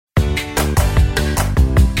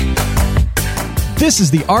This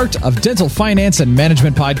is the Art of Dental Finance and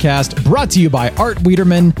Management podcast, brought to you by Art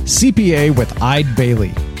Wiederman, CPA with Eide Bailly.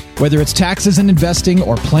 Whether it's taxes and investing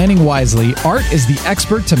or planning wisely, Art is the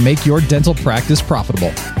expert to make your dental practice profitable.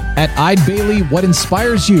 At Eide Bailly, what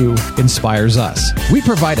inspires you inspires us. We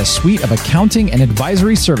provide a suite of accounting and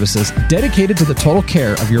advisory services dedicated to the total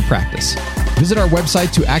care of your practice. Visit our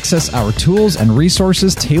website to access our tools and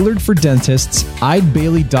resources tailored for dentists,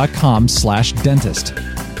 eidebailly.com/dentist.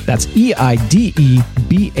 That's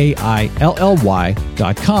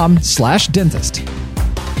EIDEBAILLY.com/dentist.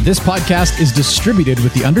 This podcast is distributed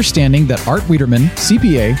with the understanding that Art Wiederman,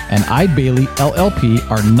 CPA, and Eide Bailly, LLP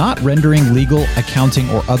are not rendering legal, accounting,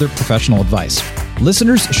 or other professional advice.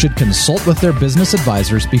 Listeners should consult with their business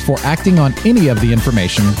advisors before acting on any of the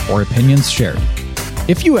information or opinions shared.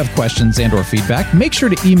 If you have questions and or feedback, make sure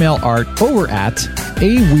to email Art over at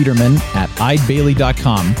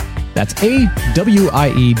awiederman@eidebailly.com. That's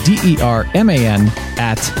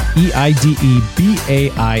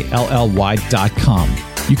AWIEDERMAN@EIDEBAILLY.com.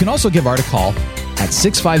 You can also give Art a call at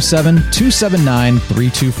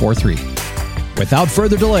 657-279-3243. Without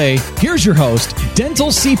further delay, here's your host, Dental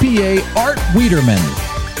CPA Art Wiederman.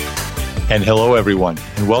 And hello, everyone,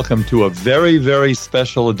 and welcome to a very, very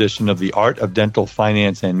special edition of the Art of Dental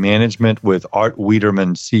Finance and Management with Art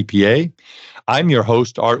Wiederman, CPA. I'm your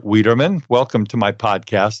host, Art Wiederman. Welcome to my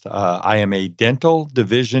podcast. I am a dental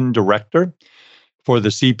division director for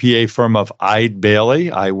the CPA firm of Eide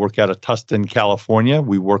Bailly. I work out of Tustin, California.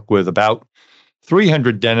 We work with about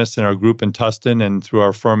 300 dentists in our group in Tustin, and through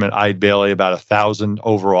our firm at Eide Bailly, about 1,000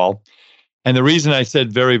 overall. And the reason I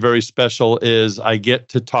said very, very special is I get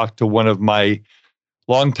to talk to one of my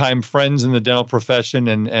longtime friends in the dental profession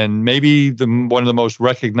and maybe one of the most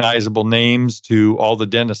recognizable names to all the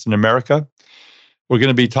dentists in America. We're going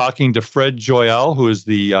to be talking to Fred Joyal, who is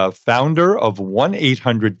the founder of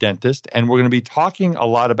 1-800-Dentist, and we're going to be talking a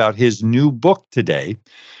lot about his new book today,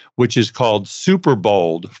 which is called Super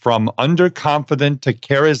Bold: From Underconfident to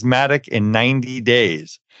Charismatic in 90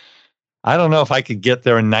 Days. I don't know if I could get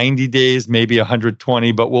there in 90 days, maybe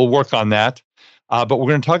 120, but we'll work on that. But we're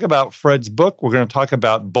going to talk about Fred's book. We're going to talk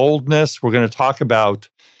about boldness. We're going to talk about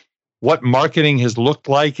what marketing has looked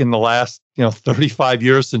like in the last 35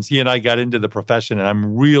 years since he and I got into the profession. And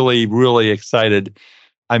I'm really, really excited.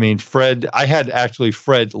 I mean, I had actually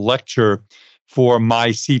Fred lecture for my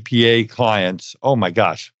CPA clients, oh my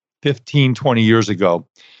gosh, 15, 20 years ago.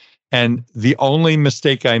 And the only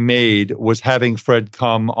mistake I made was having Fred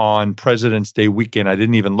come on President's Day weekend. I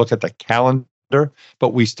didn't even look at the calendar,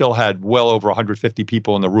 but we still had well over 150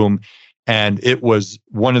 people in the room. And it was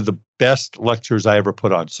one of the best lectures I ever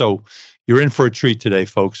put on. So you're in for a treat today,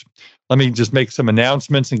 folks. Let me just make some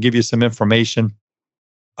announcements and give you some information.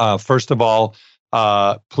 First of all,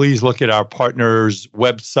 please look at our partner's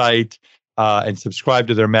website and subscribe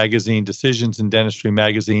to their magazine, Decisions in Dentistry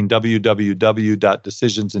Magazine,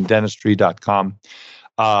 www.decisionsinDentistry.com.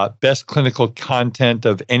 Best clinical content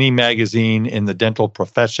of any magazine in the dental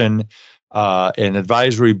profession, an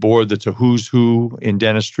advisory board that's a who's who in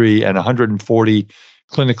dentistry, and 140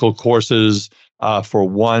 clinical courses for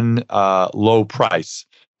one low price,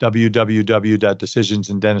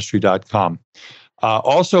 www.decisionsinDentistry.com.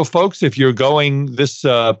 Also, folks, if you're going, this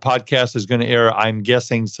podcast is going to air, I'm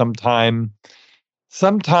guessing, sometime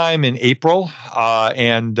in April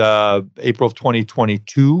and April of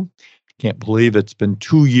 2022. Can't believe it's been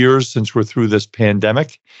 2 years since we're through this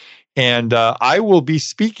pandemic. And I will be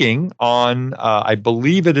speaking on, I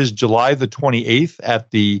believe it is July the 28th at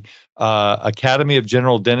the Academy of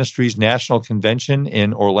General Dentistry's National Convention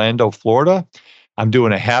in Orlando, Florida. I'm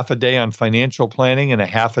doing a half a day on financial planning and a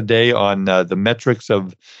half a day on the metrics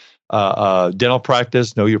of dental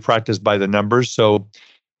practice, know your practice by the numbers. So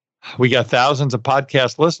we got thousands of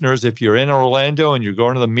podcast listeners. If you're in Orlando and you're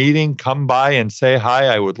going to the meeting, come by and say hi.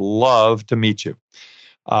 I would love to meet you.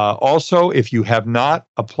 Also, if you have not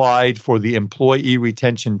applied for the employee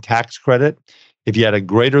retention tax credit, if you had a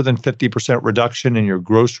greater than 50% reduction in your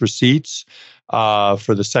gross receipts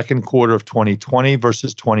for the second quarter of 2020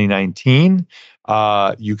 versus 2019,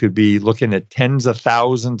 you could be looking at tens of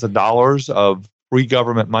thousands of dollars of free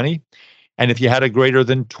government money. And if you had a greater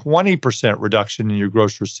than 20% reduction in your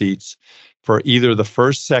gross receipts for either the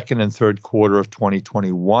first, second, and third quarter of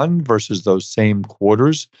 2021 versus those same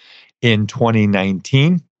quarters in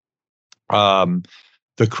 2019, the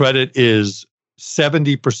credit is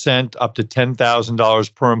 70% up to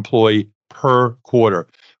 $10,000 per employee per quarter.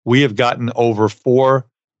 We have gotten over $4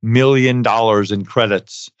 million in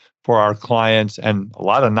credits for our clients and a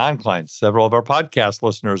lot of non-clients. Several of our podcast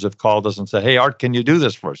listeners have called us and said, hey, Art, can you do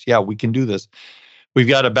this for us? Yeah, we can do this. We've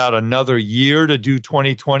got about another year to do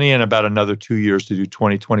 2020 and about another 2 years to do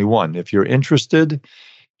 2021. If you're interested,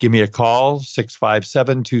 give me a call,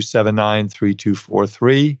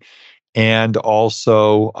 657-279-3243. And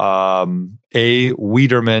also A.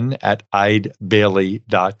 Wiederman at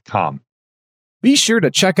eidbailey.com. Be sure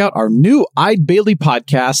to check out our new Eid Bailey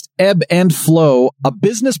podcast, Ebb and Flow, a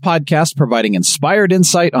business podcast providing inspired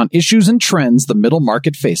insight on issues and trends the middle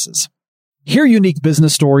market faces. Hear unique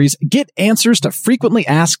business stories, get answers to frequently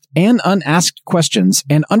asked and unasked questions,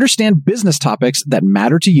 and understand business topics that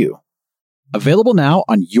matter to you. Available now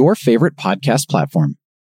on your favorite podcast platform.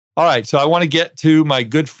 All right, so I want to get to my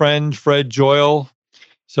good friend, Fred Joyal.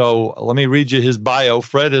 So let me read you his bio.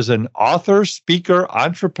 Fred is an author, speaker,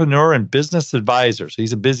 entrepreneur, and business advisor. So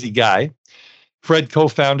he's a busy guy. Fred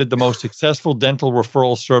co-founded the most successful dental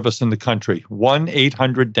referral service in the country,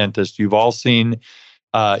 1-800-DENTIST. You've all seen,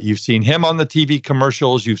 you've seen him on the TV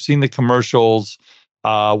commercials. You've seen the commercials.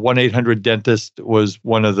 1-800-DENTIST was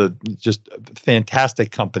one of the just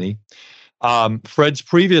fantastic company. Fred's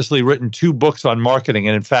previously written 2 books on marketing.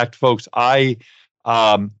 And in fact, folks, I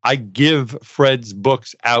give Fred's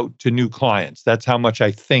books out to new clients. That's how much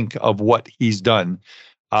I think of what he's done.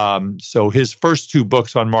 So his first 2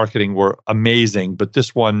 books on marketing were amazing, but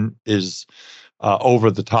this one is over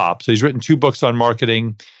the top. So he's written 2 books on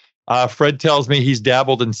marketing. Fred tells me he's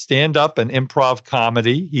dabbled in stand-up and improv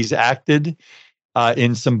comedy. He's acted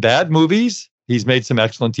in some bad movies. He's made some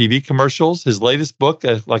excellent TV commercials. His latest book,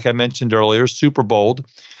 like I mentioned earlier, Super Bold,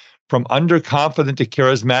 From Underconfident to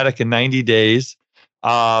Charismatic in 90 Days.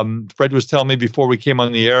 Fred was telling me before we came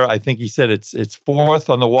on the air, I think he said it's 4th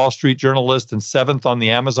on the Wall Street Journal list and 7th on the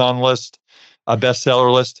Amazon list,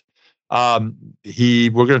 bestseller list.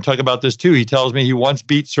 We're going to talk about this too. He tells me he once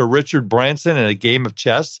beat Sir Richard Branson in a game of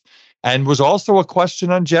chess and was also a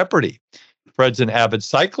question on Jeopardy. Fred's an avid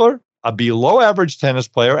cycler, a below average tennis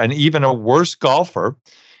player, and even a worse golfer.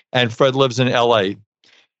 And Fred lives in LA.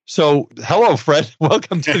 So, hello, Fred.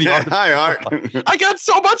 Welcome to the Art. Hi, Art. I got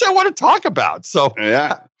so much I want to talk about. So,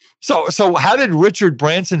 yeah. So how did Richard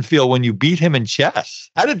Branson feel when you beat him in chess?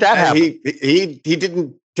 How did that happen? He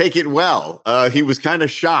didn't take it well. He was kind of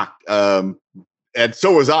shocked, and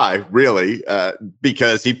so was I, really,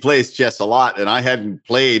 because he plays chess a lot, and I hadn't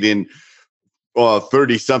played in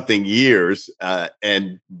 30-something years.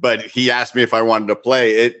 But he asked me if I wanted to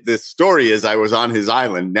play. The story is I was on his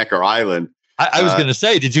island, Necker Island. I was going to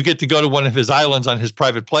say, did you get to go to one of his islands on his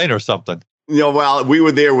private plane or something? Well, we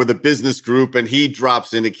were there with a business group, and he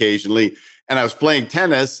drops in occasionally. And I was playing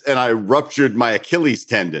tennis, and I ruptured my Achilles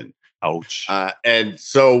tendon. Ouch! And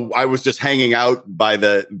so I was just hanging out by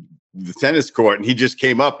the tennis court, and he just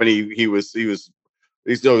came up, and he was oh,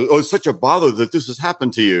 it's such a bother that this has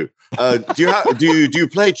happened to you. Do you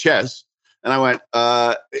play chess? And I went,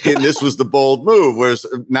 and this was the bold move. Whereas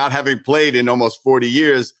not having played in almost 40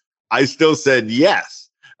 years, I still said yes.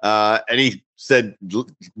 And he said,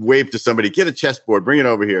 wave to somebody, get a chessboard, bring it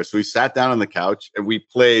over here. So we sat down on the couch and we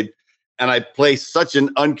played. And I played such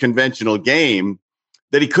an unconventional game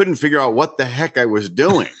that he couldn't figure out what the heck I was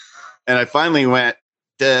doing. And I finally went,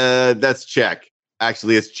 that's check.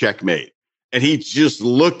 Actually, it's checkmate. And he just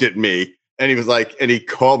looked at me and he was like, and he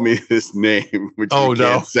called me this name, which you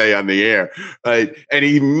can't say on the air. Right? And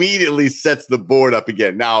he immediately sets the board up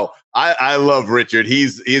again. Now, I love Richard.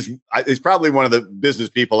 He's probably one of the business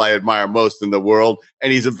people I admire most in the world.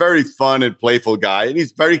 And he's a very fun and playful guy. And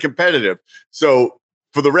he's very competitive. So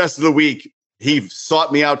for the rest of the week, he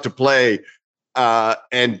sought me out to play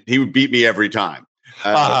and he would beat me every time.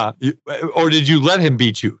 Or did you let him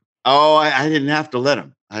beat you? Oh, I didn't have to let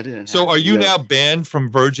him. I didn't. So are you now banned from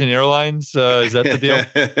Virgin Airlines? Is that the deal?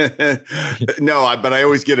 No, but I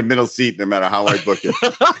always get a middle seat no matter how I book it.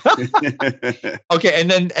 Okay. And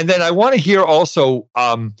then I want to hear also,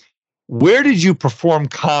 where did you perform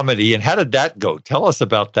comedy and how did that go? Tell us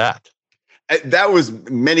about that. That was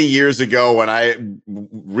many years ago when I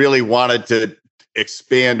really wanted to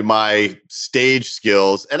expand my stage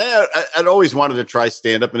skills. And I'd always wanted to try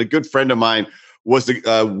stand-up. And a good friend of mine was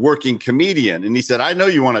a working comedian. And he said, I know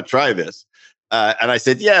you want to try this. And I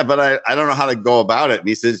said, yeah, but I don't know how to go about it. And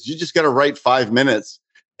he says, you just got to write 5 minutes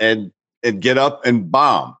and get up and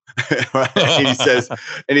bomb. and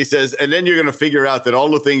he says, and then you're going to figure out that all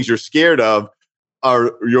the things you're scared of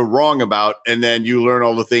you're wrong about. And then you learn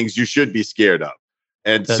all the things you should be scared of.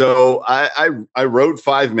 And so I wrote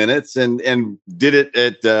 5 minutes and did it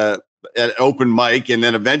at open mic. And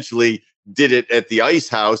then eventually did it at the Ice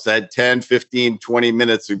House. I had 10, 15, 20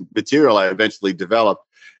 minutes of material I eventually developed.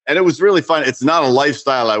 And it was really fun. It's not a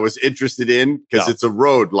lifestyle I was interested in because it's a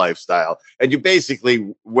road lifestyle. And you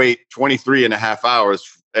basically wait 23 and a half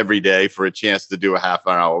hours every day for a chance to do a half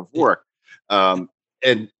an hour of work.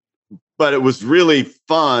 But it was really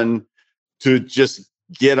fun to just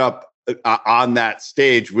get up on that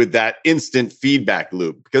stage with that instant feedback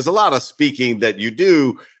loop, because a lot of speaking that you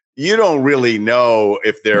do, you don't really know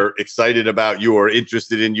if they're excited about you or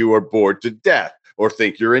interested in you or bored to death or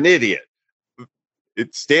think you're an idiot.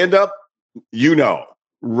 It's stand up,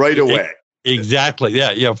 right away. Exactly.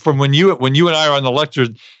 Yeah. From when you and I are on the lecture,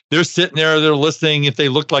 they're sitting there, they're listening. If they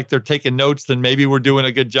look like they're taking notes, then maybe we're doing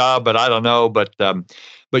a good job, but I don't know. But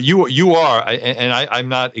you are, and I'm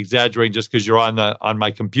not exaggerating just because you're on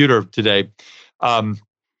my computer today.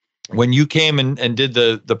 When you came and did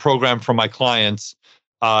the program for my clients,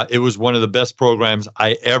 it was one of the best programs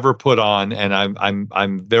I ever put on, and I'm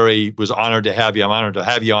was honored to have you. I'm honored to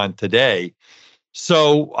have you on today.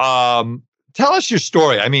 So tell us your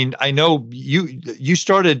story. I mean, I know you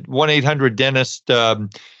started 1-800-Dentist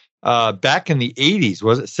back in the 80s.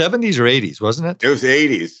 Was it 70s or 80s, wasn't it? It was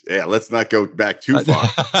 80s. Yeah, let's not go back too far.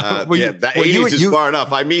 The 80s is far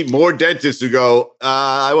enough. I meet more dentists who go,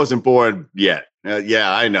 I wasn't born yet.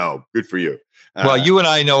 Yeah, I know. Good for you. Well, you and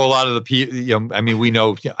I know a lot of the people.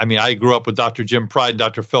 I grew up with Dr. Jim Pride and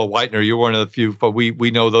Dr. Phil Whitener. You're one of the few, but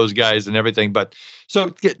we know those guys and everything. But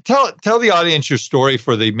so tell the audience your story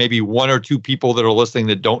for the maybe one or two people that are listening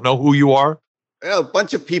that don't know who you are. Well, a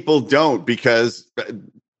bunch of people don't, because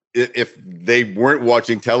if they weren't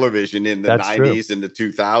watching television in the 90s and the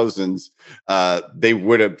 2000s, they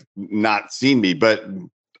would have not seen me. But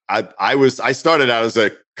I started out as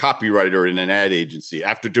a copywriter in an ad agency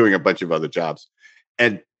after doing a bunch of other jobs.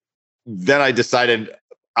 And then I decided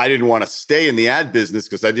I didn't want to stay in the ad business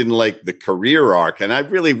because I didn't like the career arc, and I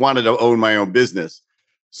really wanted to own my own business.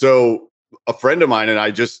 So a friend of mine and I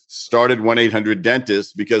just started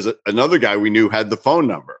 1-800-Dentist because another guy we knew had the phone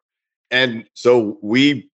number. And so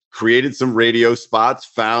we created some radio spots,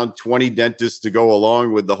 found 20 dentists to go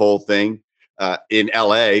along with the whole thing in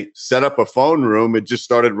LA, set up a phone room, and just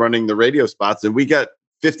started running the radio spots. And we got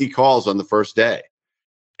 50 calls on the first day.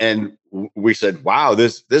 And we said, wow,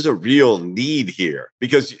 there's a real need here,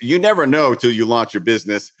 because you never know till you launch your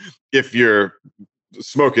business if you're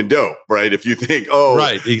smoking dope, right? If you think,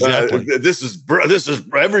 right, exactly. This is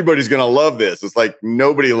everybody's going to love this. It's like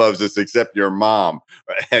nobody loves this except your mom,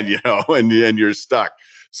 and you're stuck.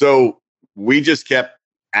 So we just kept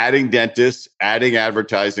adding dentists, adding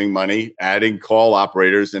advertising money, adding call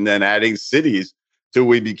operators, and then adding cities till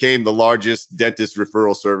we became the largest dentist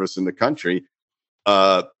referral service in the country.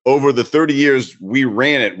 Over the 30 years we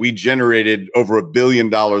ran it, we generated over $1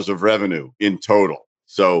 billion of revenue in total.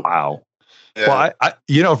 So wow. Well,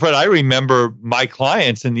 Fred, I remember my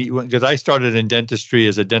clients because I started in dentistry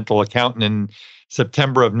as a dental accountant in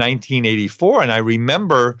September of 1984, and I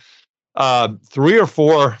remember 3 or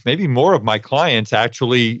 4, maybe more of my clients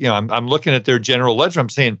actually. I'm looking at their general ledger. I'm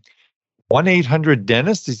saying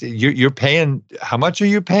 1-800-Dentist. You're paying. How much are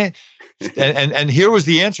you paying? And here was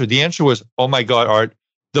the answer. The answer was, oh my God, Art,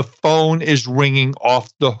 the phone is ringing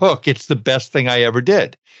off the hook. It's the best thing I ever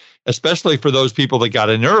did, especially for those people that got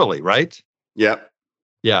in early, right? Yep.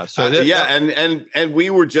 Yeah. So and we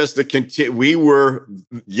were just we were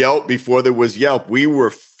Yelp before there was Yelp. We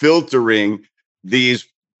were filtering these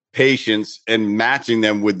patients and matching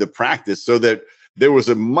them with the practice so that there was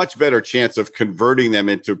a much better chance of converting them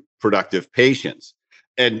into productive patients.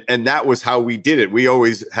 And that was how we did it. We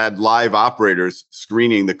always had live operators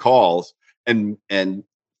screening the calls and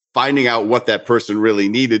finding out what that person really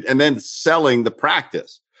needed, and then selling the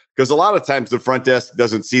practice. Because a lot of times the front desk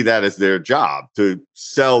doesn't see that as their job to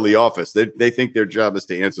sell the office. They think their job is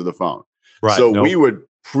to answer the phone. Right. So we would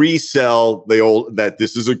pre-sell that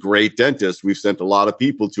this is a great dentist. We've sent a lot of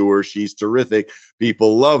people to her. She's terrific.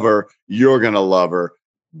 People love her. You're going to love her.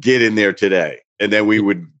 Get in there today. And then we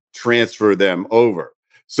would transfer them over.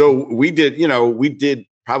 So we did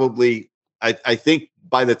probably, I think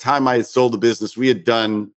by the time I had sold the business, we had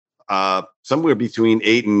done somewhere between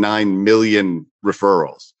 8 and 9 million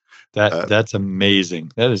referrals. That's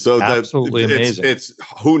amazing. That is absolutely amazing. It's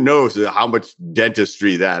who knows how much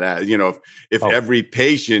dentistry that has. If every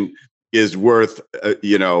patient is worth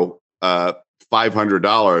 $500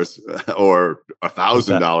 or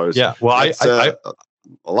 $1,000. Yeah. Well,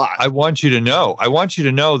 a lot. I want you to know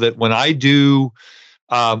that when I do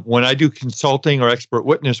consulting or expert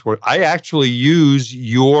witness work, I actually use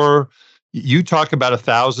you talk about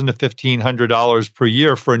 $1,000 to $1,500 per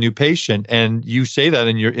year for a new patient, and you say that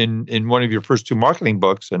in one of your first 2 marketing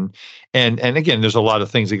books. And again, there's a lot of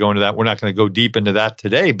things that go into that. We're not going to go deep into that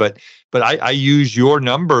today, but I use your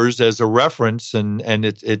numbers as a reference, and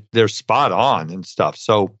they're spot on and stuff.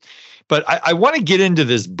 So, But I want to get into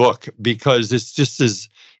this book because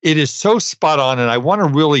it is so spot on. And I want to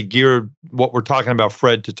really gear what we're talking about,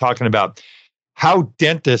 Fred, to talking about how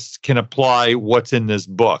dentists can apply what's in this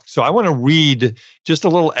book. So I want to read just a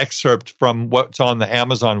little excerpt from what's on the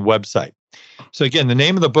Amazon website. So again, the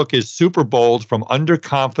name of the book is Super Bold: From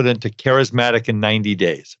Underconfident to Charismatic in 90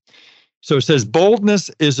 Days. So it says,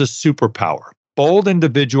 boldness is a superpower. Bold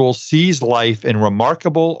individuals seize life in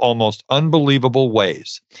remarkable, almost unbelievable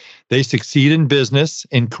ways. They succeed in business,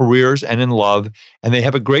 in careers, and in love, and they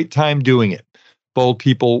have a great time doing it. Bold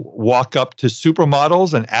people walk up to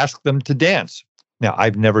supermodels and ask them to dance. Now,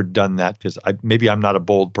 I've never done that because maybe I'm not a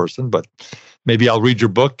bold person, but maybe I'll read your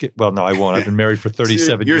book. Well, no, I won't. I've been married for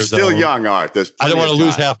 37 You're years. You're still young, Art. I don't want to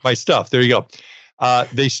lose half my stuff. There you go.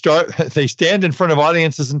 They stand in front of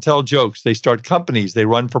audiences and tell jokes. They start companies. They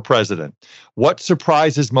run for president. What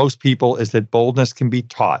surprises most people is that boldness can be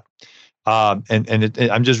taught. I'm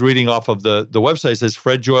just reading off of the website. It says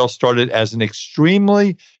Fred Joyal started as an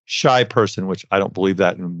extremely shy person, which I don't believe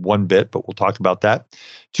that in one bit, but we'll talk about that.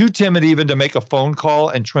 Too timid even to make a phone call,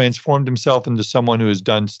 and transformed himself into someone who has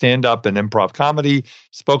done stand-up and improv comedy,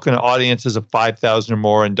 spoken to audiences of 5,000 or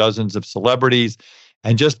more, and dozens of celebrities.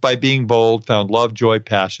 And just by being bold, found love, joy,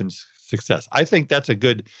 passion, success. I think that's a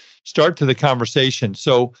good start to the conversation.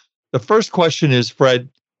 So the first question is, Fred,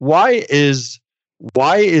 why is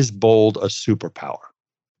bold a superpower?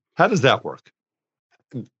 How does that work?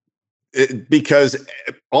 Because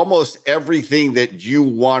almost everything that you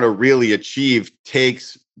want to really achieve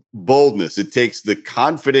takes boldness. It takes the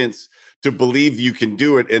confidence to believe you can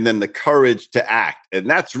do it, and then the courage to act. And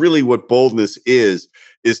that's really what boldness is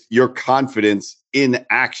your confidence in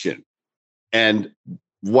action. And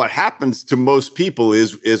what happens to most people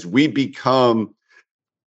is we become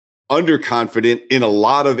underconfident in a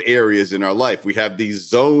lot of areas in our life. We have these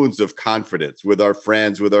zones of confidence with our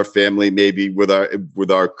friends, with our family, maybe with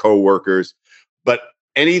our coworkers. But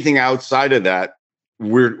anything outside of that,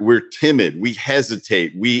 we're timid, we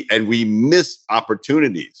hesitate, we miss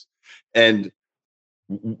opportunities. And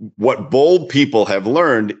what bold people have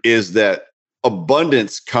learned is that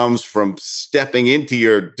abundance comes from stepping into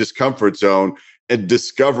your discomfort zone and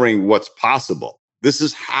discovering what's possible. This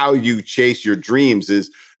is how you chase your dreams,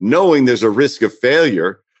 is knowing there's a risk of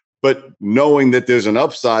failure, but knowing that there's an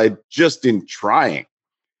upside just in trying.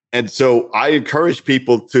 And so I encourage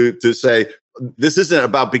people to say, this isn't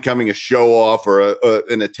about becoming a show off or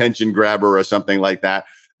an attention grabber or something like that.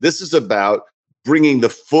 This is about bringing the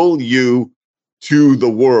full you to the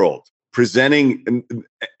world, presenting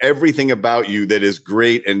everything about you that is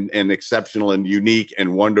great and exceptional and unique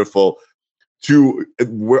and wonderful to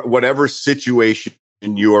whatever situation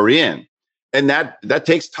you are in. And that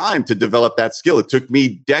takes time to develop that skill. It took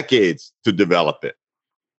me decades to develop it,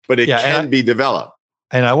 but it can be developed.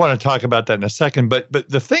 And I want to talk about that in a second. But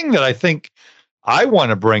the thing that I think I want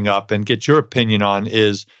to bring up and get your opinion on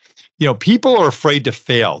is, people are afraid to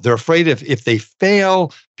fail. They're afraid if they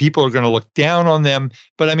fail, people are going to look down on them.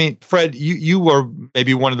 But I mean, Fred, you were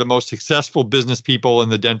maybe one of the most successful business people in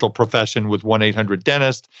the dental profession with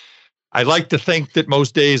 1-800-Dentist. I like to think that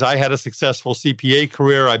most days I had a successful CPA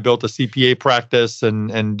career. I built a CPA practice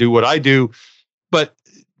and do what I do. But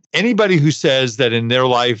anybody who says that in their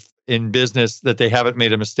life, in business, that they haven't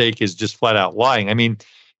made a mistake is just flat out lying. I mean,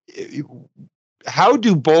 how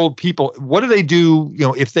do bold people, what do they do,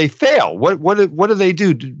 if they fail? What do they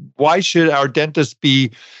do? Why should our dentists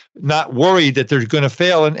be not worried that they're going to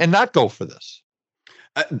fail and not go for this?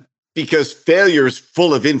 Because failure is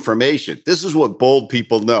full of information. This is what bold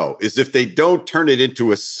people know, is if they don't turn it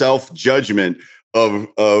into a self-judgment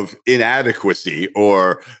of inadequacy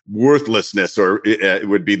or worthlessness, or it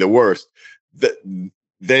would be the worst,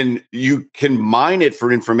 then you can mine it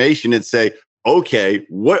for information and say, okay,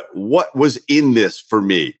 what was in this for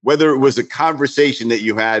me? Whether it was a conversation that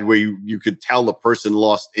you had where you could tell the person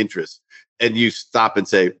lost interest, and you stop and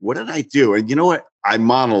say, what did I do? And you know what? I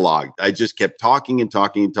monologued. I just kept talking and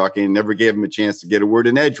talking and talking and never gave them a chance to get a word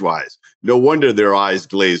in edgewise. No wonder their eyes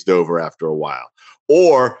glazed over after a while.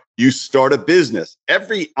 Or you start a business.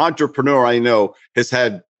 Every entrepreneur I know has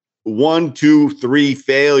had 1, 2, 3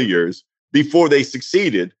 failures before they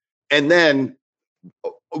succeeded. And then,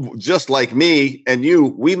 just like me and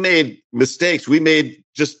you, we made mistakes. We made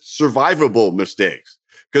just survivable mistakes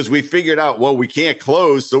because we figured out, well, we can't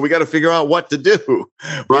close, so we got to figure out what to do.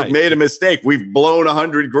 Right. We've made a mistake. We've blown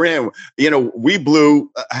 $100,000. We blew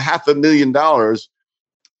 $500,000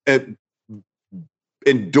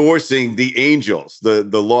 endorsing the Angels, the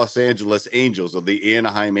Los Angeles Angels or the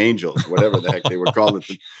Anaheim Angels, whatever the heck they were called.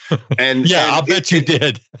 And I'll bet you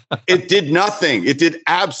did. It did nothing. It did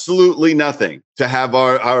absolutely nothing to have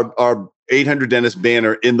our 800 Dentist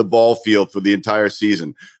banner in the ball field for the entire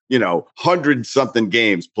season. 100-something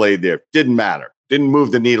games played there. Didn't matter. Didn't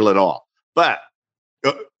move the needle at all. But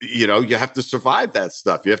you have to survive that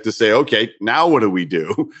stuff. You have to say, okay, now what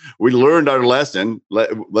do? We learned our lesson.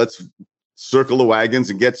 Let's circle the wagons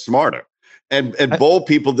and get smarter. And bold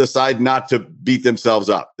people decide not to beat themselves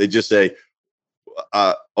up. They just say,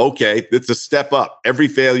 okay, it's a step up. Every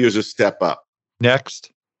failure is a step up.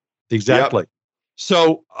 Next. Exactly. Yep.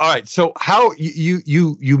 So, all right. So how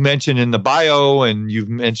you mentioned in the bio and you've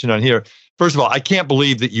mentioned on here, first of all, I can't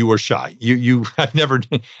believe that you were shy. I've never,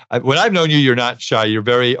 when I've known you, you're not shy. You're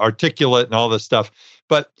very articulate and all this stuff,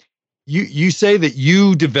 but you say that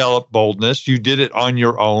you developed boldness. You did it on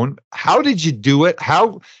your own. How did you do it?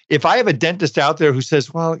 If I have a dentist out there who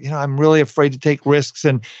says, well, I'm really afraid to take risks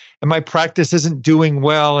and my practice isn't doing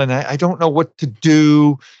well and I don't know what to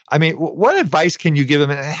do. I mean, what advice can you give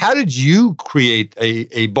them? And how did you create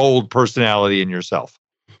a bold personality in yourself?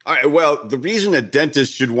 All right. Well, the reason a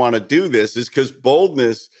dentist should want to do this is because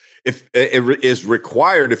boldness is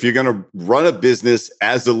required if you're going to run a business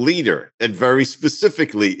as a leader, and very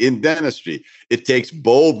specifically in dentistry. It takes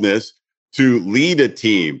boldness to lead a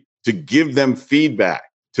team, to give them feedback,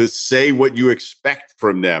 to say what you expect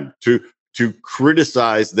from them, to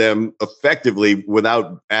criticize them effectively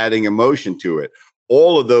without adding emotion to it.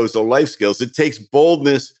 All of those are life skills. It takes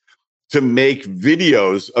boldness to make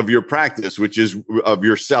videos of your practice, which is of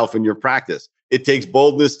yourself and your practice. It takes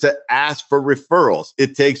boldness to ask for referrals.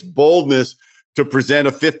 It takes boldness to present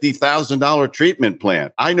a $50,000 treatment plan.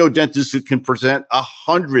 I know dentists who can present a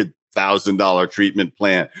 $100,000 treatment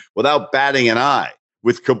plan without batting an eye,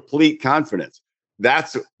 with complete confidence.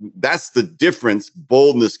 That's the difference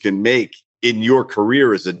boldness can make in your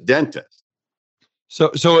career as a dentist.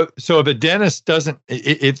 So if a dentist doesn't,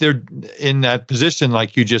 if they're in that position,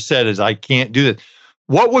 like you just said, is I can't do that,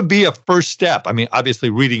 what would be a first step? I mean, obviously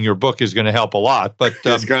reading your book is going to help a lot, but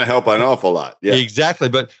it's going to help an awful lot. Yeah, exactly.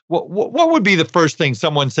 But what would be the first thing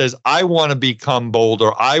someone says, I want to become bold,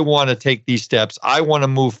 or I want to take these steps, I want to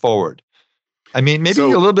move forward? I mean, maybe a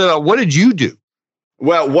little bit about what did you do?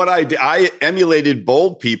 Well, what I did, I emulated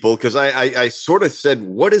bold people because I sort of said,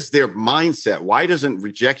 what is their mindset? Why doesn't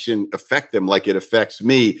rejection affect them like it affects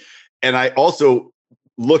me? And I also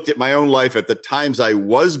looked at my own life at the times I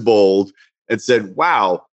was bold and said,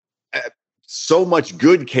 wow, so much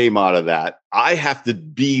good came out of that. I have to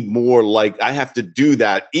be more like, I have to do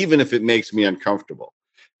that, even if it makes me uncomfortable.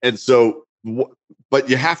 And so, but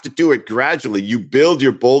you have to do it gradually. You build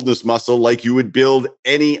your boldness muscle like you would build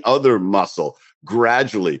any other muscle,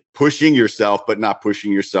 gradually pushing yourself, but not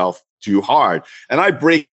pushing yourself too hard. And I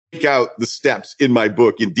break out the steps in my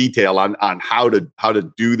book in detail on how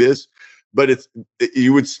to do this. But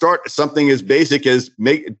you would start something as basic as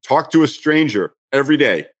talk to a stranger every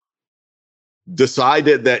day. Decide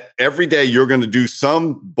that every day you're going to do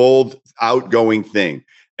some bold, outgoing thing,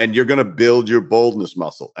 and you're going to build your boldness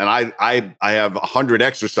muscle. And I have 100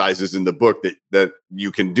 exercises in the book that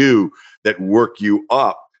you can do that work you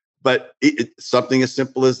up. But something as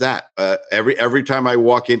simple as that. Every time I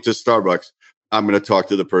walk into Starbucks, I'm going to talk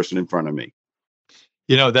to the person in front of me.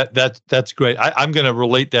 That's great. I'm going to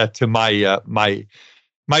relate that to my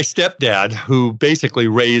stepdad, who basically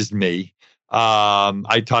raised me.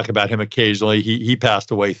 I talk about him occasionally. He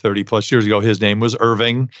passed away 30 plus years ago. His name was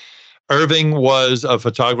Irving. Irving was a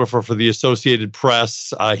photographer for the Associated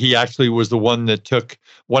Press. He actually was the one that took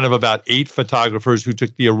one of about 8 photographers who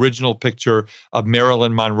took the original picture of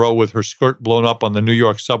Marilyn Monroe with her skirt blown up on the New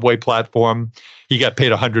York subway platform. He got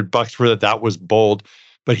paid $100 for that. That was bold.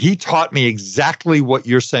 But he taught me exactly what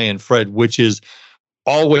you're saying, Fred, which is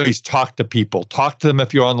always talk to people. Talk to them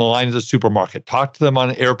if you're on the line of the supermarket. Talk to them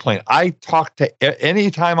on an airplane.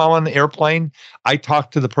 Anytime I'm on the airplane, I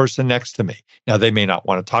talk to the person next to me. Now, they may not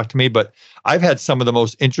want to talk to me, but I've had some of the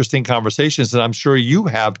most interesting conversations, and I'm sure you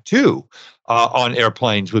have too, on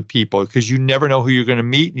airplanes with people, because you never know who you're going to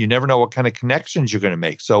meet. And you never know what kind of connections you're going to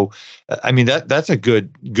make. So, I mean, that's a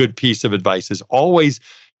good piece of advice, is always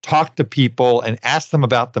talk to people and ask them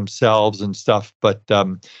about themselves and stuff, but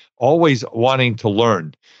always wanting to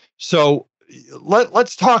learn. So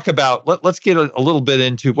let's talk about, let's get a little bit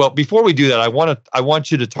into, well, before we do that, I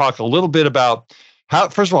want you to talk a little bit about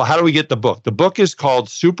first of all, how do we get the book? The book is called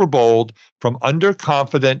Super Bold: From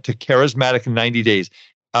Underconfident to Charismatic in 90 Days.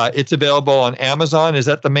 It's available on Amazon. Is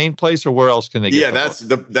that the main place, or where else can they get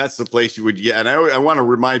it? That's the place you would get. And I want to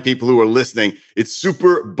remind people who are listening, it's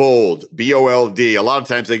Super Bold, BOLD. A lot of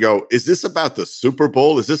times they go, is this about the Super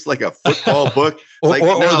Bowl? Is this like a football book? or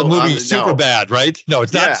the movie Superbad, right? No,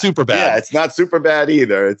 it's not Superbad. Yeah, it's not Superbad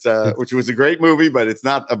either. It's which was a great movie, but it's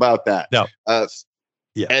not about that. No.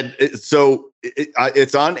 And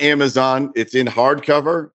it's on Amazon. It's in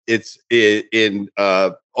hardcover. It's in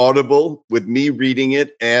Audible with me reading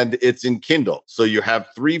it, and it's in Kindle. So you have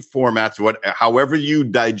 3 formats, however you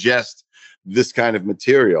digest this kind of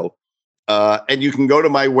material. And you can go to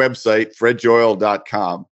my website,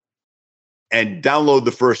 fredjoyal.com, and download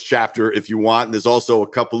the first chapter if you want. And there's also a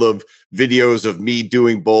couple of videos of me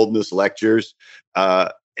doing boldness lectures.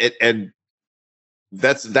 And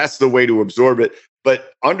that's the way to absorb it.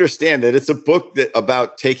 But understand that it's a book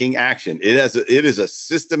about taking action. It is a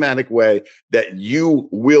systematic way that you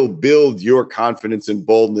will build your confidence and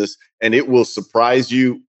boldness, and it will surprise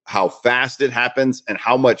you how fast it happens and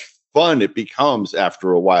how much fun it becomes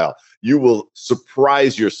after a while. You will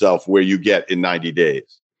surprise yourself where you get in 90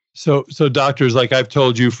 days. So doctors, like I've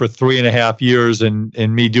told you for 3.5 years, and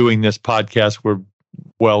me doing this podcast, we're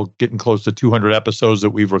getting close to 200 episodes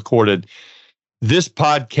that we've recorded. This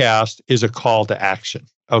podcast is a call to action,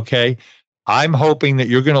 okay? I'm hoping that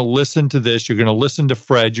you're going to listen to this. You're going to listen to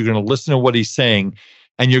Fred. You're going to listen to what he's saying.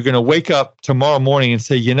 And you're going to wake up tomorrow morning and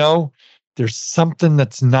say, there's something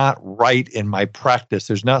that's not right in my practice.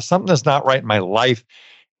 There's not something that's not right in my life.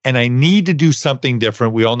 And I need to do something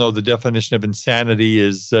different. We all know the definition of insanity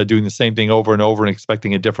is doing the same thing over and over and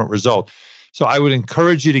expecting a different result. So I would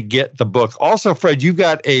encourage you to get the book. Also, Fred, you've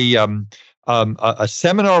got a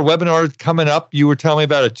seminar, webinar coming up. You were telling me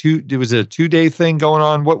about a 2-day thing going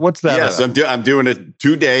on. What's that? Yes, I'm doing a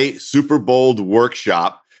 2-day Super Bold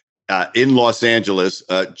workshop in Los Angeles,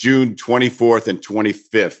 June 24th and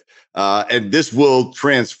 25th. And this will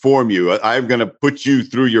transform you. I'm going to put you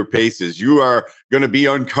through your paces. You are going to be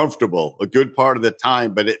uncomfortable a good part of the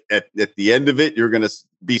time, but at the end of it, you're going to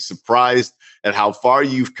be surprised at how far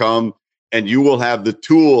you've come. And you will have the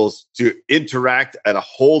tools to interact at a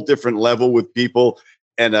whole different level with people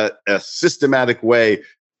and a systematic way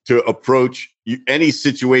to approach any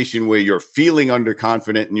situation where you're feeling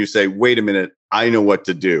underconfident and you say, wait a minute, I know what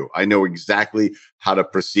to do. I know exactly how to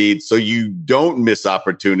proceed. So you don't miss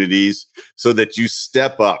opportunities, so that you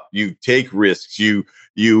step up, you take risks, you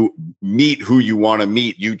meet who you want to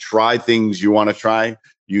meet, you try things you want to try,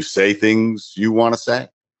 you say things you want to say.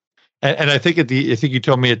 And I think you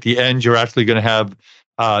told me at the end, you're actually going to have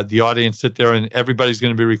the audience sit there and everybody's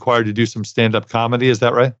going to be required to do some stand-up comedy. Is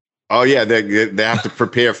that right? Oh yeah. They have to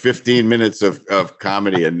prepare 15 minutes of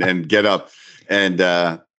comedy and get up and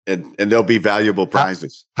there'll be valuable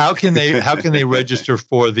prizes. How can they register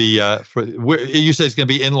for the, you say it's going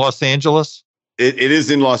to be in Los Angeles? It is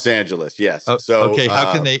in Los Angeles, yes. So okay,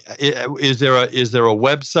 how can they? Is there a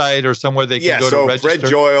website or somewhere they can go to register?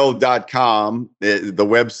 FredJoyal.com, the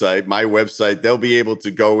website, my website. They'll be able to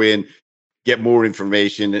go in, get more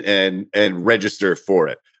information, and register for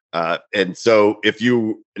it. And so, if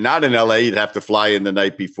you not in LA, you'd have to fly in the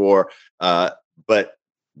night before. But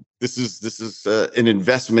this is an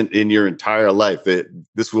investment in your entire life. You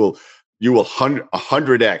will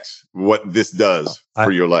 100x what this does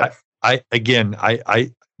for your life.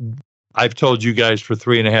 I've told you guys for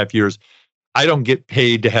 3.5 years, I don't get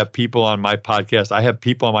paid to have people on my podcast. I have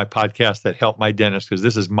people on my podcast that help my dentist because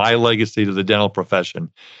this is my legacy to the dental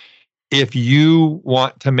profession. If you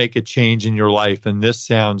want to make a change in your life and this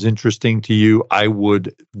sounds interesting to you, I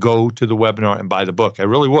would go to the webinar and buy the book. I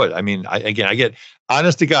really would. I mean, I get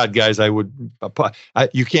honest to God, guys,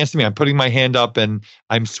 you can't see me. I'm putting my hand up and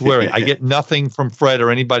I'm swearing. I get nothing from Fred or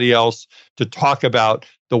anybody else to talk about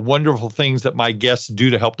the wonderful things that my guests do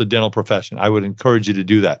to help the dental profession. I would encourage you to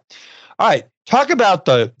do that. All right. Talk about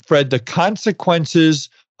Fred, the consequences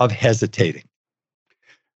of hesitating.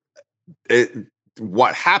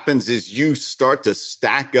 What happens is you start to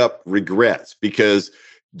stack up regrets because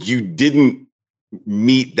you didn't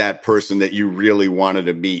meet that person that you really wanted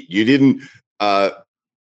to meet. You didn't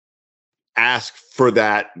ask for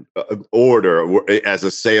that order as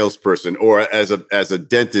a salesperson or as a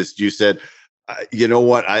dentist. You said, you know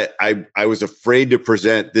what? I was afraid to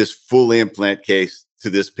present this full implant case to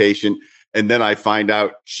this patient. And then I find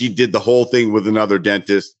out she did the whole thing with another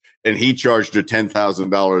dentist and he charged her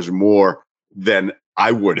 $10,000 more than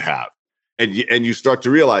I would have. And you start to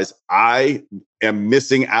realize I am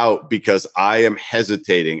missing out because I am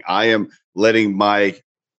hesitating. I am letting my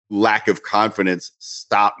lack of confidence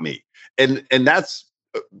stop me. And that's,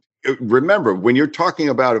 remember, when you're talking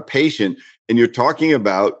about a patient and you're talking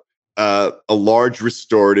about a large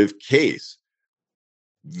restorative case.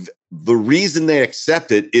 The reason they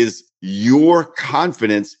accept it is your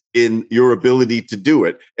confidence in your ability to do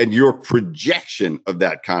it and your projection of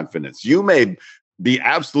that confidence. You may be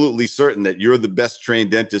absolutely certain that you're the best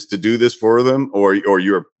trained dentist to do this for them, or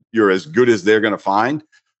you're as good as they're going to find.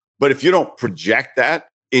 But if you don't project that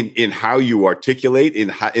in how you articulate,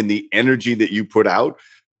 in the energy that you put out,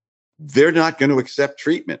 they're not going to accept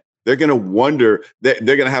treatment. They're going to wonder, they're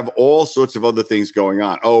going to have all sorts of other things going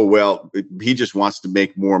on. Oh, well, he just wants to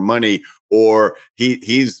make more money, or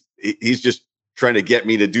he's just trying to get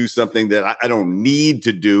me to do something that I don't need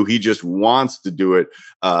to do. He just wants to do it.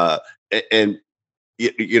 And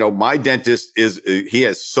my dentist he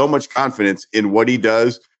has so much confidence in what he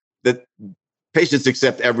does that patients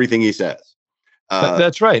accept everything he says.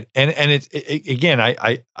 That's right. And it's again,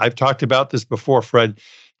 I've talked about this before, Fred.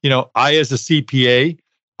 I, as a CPA,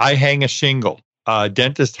 I hang a shingle.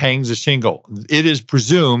 Dentist hangs a shingle. It is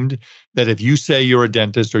presumed that if you say you're a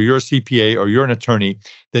dentist or you're a CPA or you're an attorney,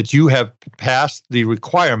 that you have passed the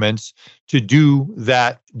requirements to do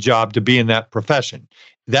that job, to be in that profession.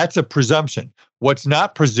 That's a presumption. What's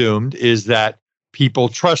not presumed is that people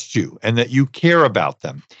trust you and that you care about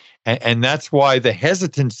them. And that's why the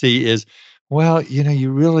hesitancy is, well,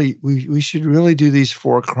 we should really do these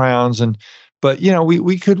 4 crowns. But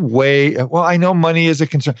we could weigh, well, I know money is a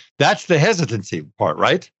concern. That's the hesitancy part,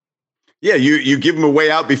 right? Yeah, you give them a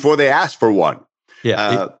way out before they ask for one.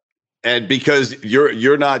 Yeah. And because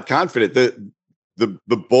you're not confident, the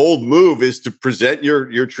bold move is to present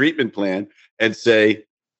your treatment plan and say,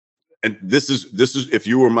 and this is if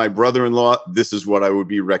you were my brother-in-law, this is what I would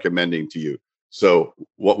be recommending to you. So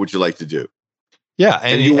what would you like to do? Yeah.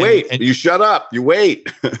 And you wait, and you shut up, you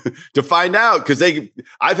wait to find out. Because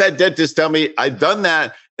I've had dentists tell me I've done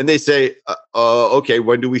that, and they say, okay,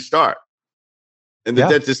 when do we start? And the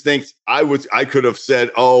dentist thinks I could have said,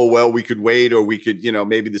 oh, well, we could wait, or we could,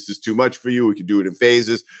 maybe this is too much for you. We could do it in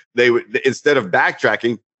phases. They would, instead of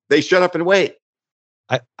backtracking, they shut up and wait.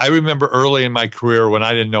 I remember early in my career when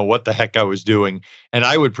I didn't know what the heck I was doing, and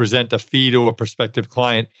I would present a fee to a prospective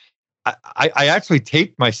client. I actually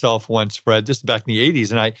taped myself once, Fred, this is back in the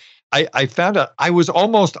 80s, and I found out I was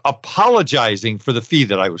almost apologizing for the fee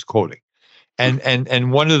that I was quoting.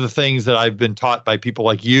 And one of the things that I've been taught by people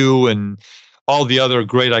like you and all the other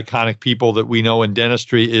great iconic people that we know in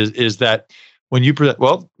dentistry is that when you present,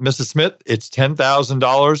 well, Mrs. Smith, it's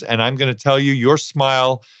 $10,000, and I'm going to tell you, your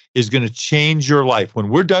smile is going to change your life. When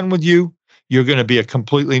we're done with you, you're going to be a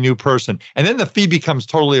completely new person. And then the fee becomes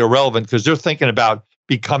totally irrelevant because they're thinking about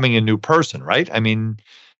becoming a new person, right? I mean,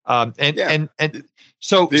 so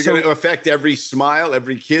you're going to affect every smile,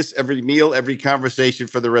 every kiss, every meal, every conversation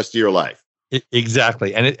for the rest of your life.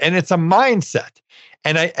 Exactly, and it's a mindset,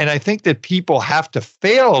 and I think that people have to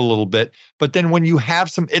fail a little bit, but then when you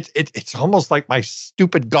have some, it's almost like my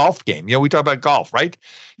stupid golf game. We talk about golf, right?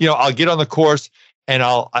 I'll get on the course. And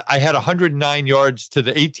I had 109 yards to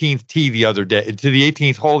the 18th tee the other day, to the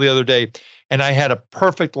 18th hole the other day, and I had a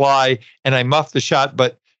perfect lie, and I muffed the shot.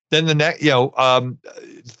 But then the next,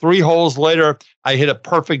 3 holes later, I hit a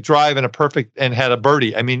perfect drive and had a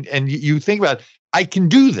birdie. I mean, and you think about, I can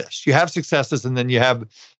do this. You have successes, and then you have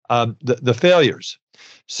the failures.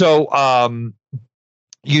 So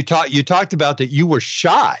you talked about that you were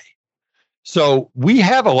shy. So we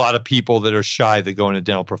have a lot of people that are shy that go into the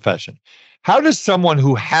dental profession. How does someone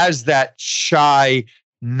who has that shy,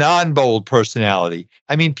 non-bold personality,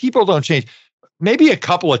 I mean, people don't change. Maybe a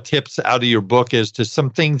couple of tips out of your book as to some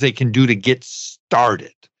things they can do to get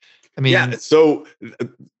started. I mean, yeah. So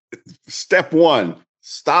step 1,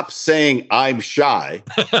 stop saying I'm shy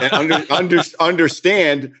and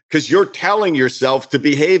understand, because you're telling yourself to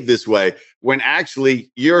behave this way when actually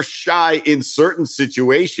you're shy in certain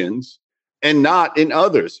situations and not in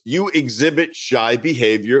others. You exhibit shy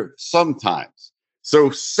behavior sometimes. So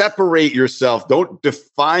separate yourself. Don't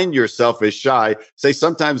define yourself as shy. Say,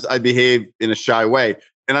 sometimes I behave in a shy way,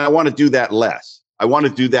 and I want to do that less. I want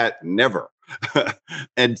to do that never.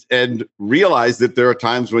 and realize that there are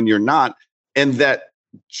times when you're not, and that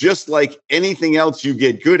just like anything else you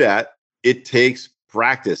get good at, it takes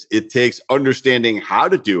practice. It takes understanding how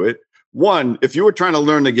to do it. One, if you were trying to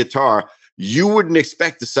learn the guitar, you wouldn't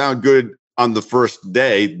expect to sound good on the first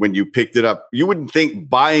day when you picked it up. You wouldn't think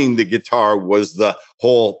buying the guitar was the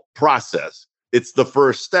whole process. It's the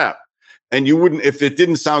first step. And you wouldn't, if it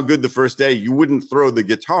didn't sound good the first day, you wouldn't throw the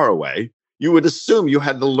guitar away. You would assume you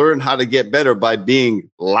had to learn how to get better by being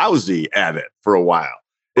lousy at it for a while.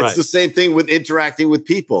 It's the same thing with interacting with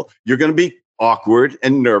people. You're going to be awkward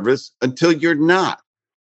and nervous until you're not.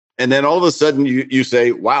 And then all of a sudden you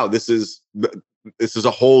say, wow, this is this is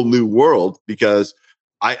a whole new world because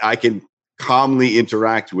I can calmly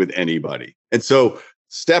interact with anybody. And so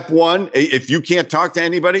step one, if you can't talk to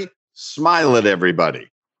anybody, smile at everybody.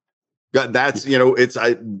 That's,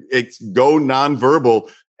 it's go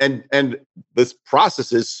nonverbal. And this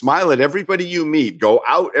process is smile at everybody you meet. Go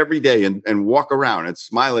out every day and walk around and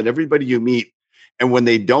smile at everybody you meet. And when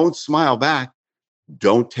they don't smile back,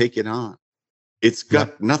 don't take it on. It's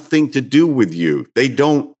got nothing to do with you. They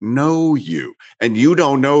don't know you, and you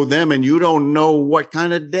don't know them, and you don't know what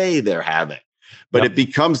kind of day they're having. But it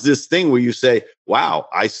becomes this thing where you say, wow,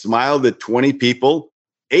 I smiled at 20 people.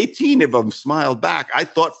 18 of them smiled back. I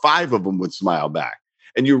thought 5 of them would smile back.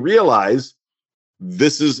 And you realize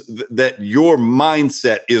that your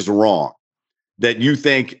mindset is wrong. That you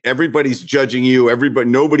think everybody's judging you,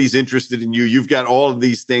 nobody's interested in you. You've got all of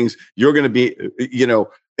these things. You're going to be,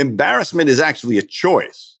 embarrassment is actually a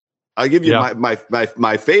choice. I'll give you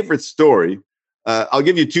my favorite story. I'll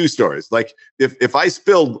give you 2 stories. Like if I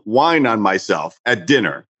spilled wine on myself at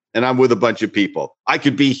dinner and I'm with a bunch of people, I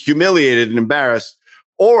could be humiliated and embarrassed,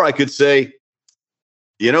 or I could say,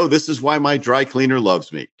 this is why my dry cleaner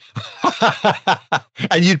loves me.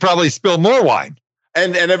 And you'd probably spill more wine.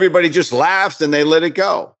 And everybody just laughs and they let it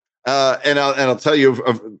go. And I'll tell you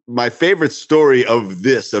of my favorite story of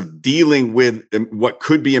dealing with what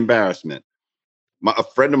could be embarrassment. A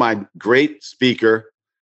friend of mine, great speaker.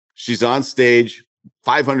 She's on stage,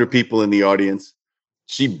 500 people in the audience.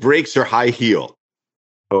 She breaks her high heel.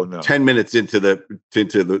 Oh no! 10 minutes into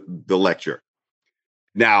the lecture.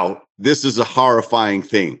 Now, this is a horrifying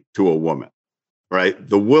thing to a woman, right?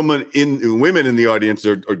 The women in the audience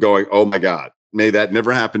are going, "Oh my God, may that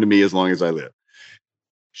never happen to me as long as I live."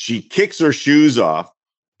 She kicks her shoes off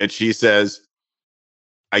and she says,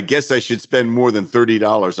 "I guess I should spend more than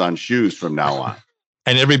 $30 on shoes from now on."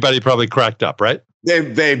 And everybody probably cracked up, right?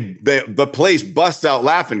 The place busts out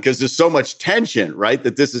laughing because there's so much tension, right?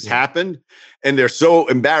 That this has happened, and they're so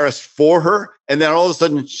embarrassed for her. And then all of a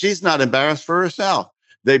sudden, she's not embarrassed for herself.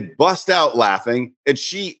 They bust out laughing, and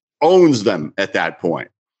she owns them at that point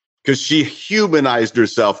because she humanized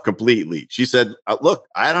herself completely. She said, "Look,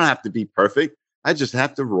 I don't have to be perfect. I just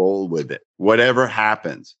have to roll with it, whatever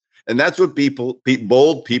happens." And that's what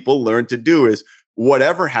bold people learn to do is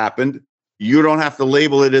whatever happened, you don't have to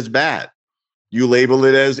label it as bad. You label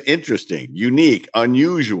it as interesting, unique,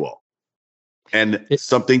 unusual, and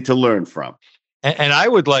something to learn from. And I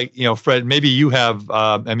would like, Fred, maybe you have,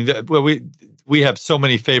 we have so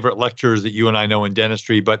many favorite lecturers that you and I know in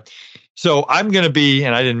dentistry, but so I'm going to be,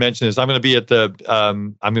 and I didn't mention this, I'm going to be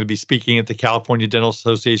I'm going to be speaking at the California Dental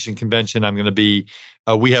Association convention. I'm going to be,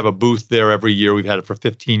 we have a booth there every year. We've had it for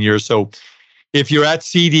 15 years. So if you're at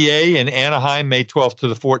CDA in Anaheim, May 12th to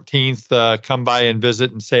the 14th, come by and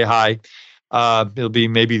visit and say hi. It'll be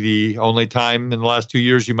maybe the only time in the last 2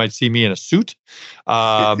 years you might see me in a suit.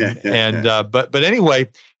 But anyway,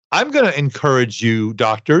 I'm going to encourage you,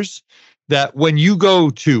 doctors, that when you go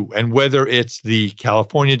to, and whether it's the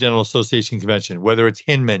California Dental Association convention, whether it's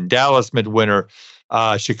Hinman, Dallas Midwinter,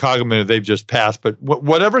 Chicago Midwinter, they've just passed, but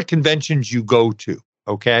whatever conventions you go to,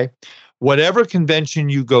 okay, whatever convention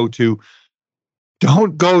you go to,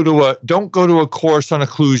 don't go to a course on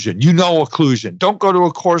occlusion. Occlusion. Don't go to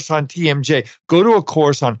a course on TMJ. Go to a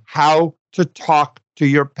course on how to talk to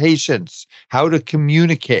your patients, how to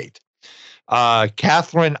communicate.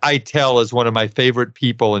 Catherine Eitel is one of my favorite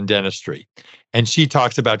people in dentistry, and she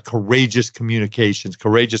talks about courageous communications,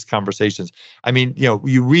 courageous conversations. I mean,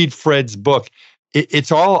 you read Fred's book.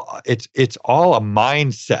 It's all a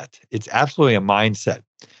mindset. It's absolutely a mindset.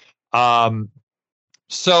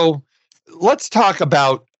 So let's talk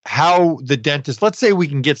about how the dentist, let's say we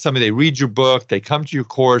can get somebody, they read your book, they come to your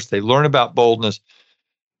course, they learn about boldness.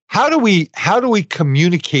 How do we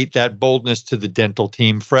communicate that boldness to the dental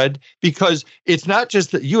team, Fred? Because it's not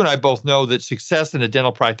just that you and I both know that success in a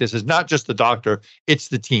dental practice is not just the doctor, it's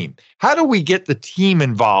the team. How do we get the team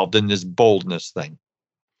involved in this boldness thing?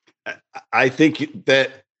 I think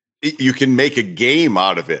that you can make a game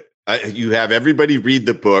out of it. You have everybody read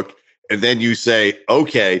the book, and then you say,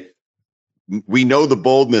 okay, we know the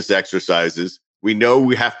boldness exercises. We know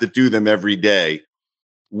we have to do them every day.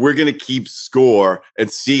 We're going to keep score and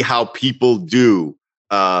see how people do.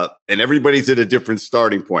 And everybody's at a different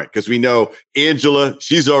starting point because we know Angela,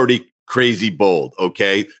 she's already crazy bold.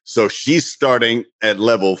 Okay. So she's starting at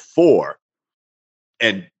level 4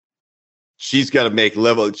 and she's got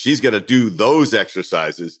to do those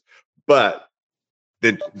exercises, but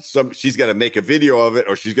then she's got to make a video of it,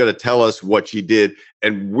 or she's got to tell us what she did.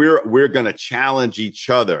 And we're going to challenge each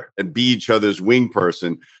other and be each other's wing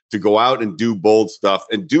person to go out and do bold stuff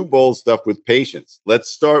with patients. Let's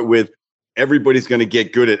start with everybody's going to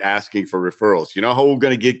get good at asking for referrals. You know how we're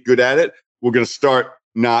going to get good at it? We're going to start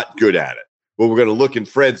not good at it. Well, we're going to look in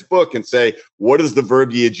Fred's book and say, what is the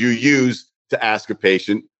verbiage you use to ask a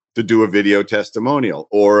patient to do a video testimonial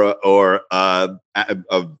or a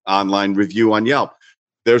online review on Yelp?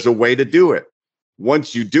 There's a way to do it.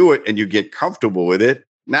 Once you do it and you get comfortable with it,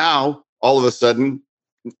 now all of a sudden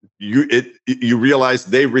you realize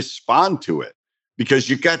they respond to it because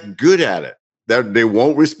you got good at it. They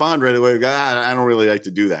won't respond right away. I don't really like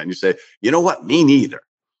to do that. And you say, you know what? Me neither.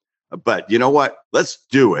 But you know what? Let's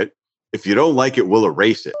do it. If you don't like it, we'll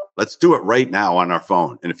erase it. Let's do it right now on our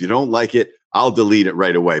phone. And if you don't like it, I'll delete it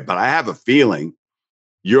right away. But I have a feeling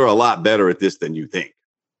you're a lot better at this than you think.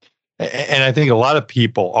 And I think a lot of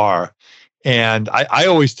people are. And I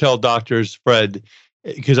always tell doctors, Fred,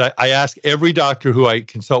 because I ask every doctor who I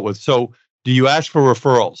consult with, so do you ask for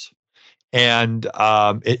referrals? And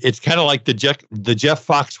it's kind of like the Jeff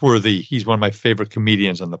Foxworthy. He's one of my favorite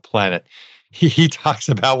comedians on the planet. He talks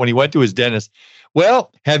about when he went to his dentist.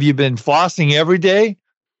 Well, have you been flossing every day?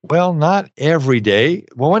 Well, not every day.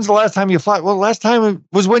 Well, when's the last time you flossed? Well, last time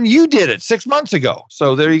was when you did it 6 months ago.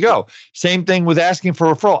 So there you go. Same thing with asking for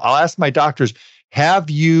referral. I'll ask my doctors,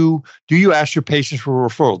 do you ask your patients for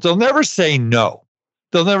referrals? They'll never say no.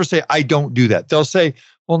 They'll never say, I don't do that. They'll say,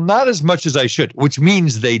 well, not as much as I should, which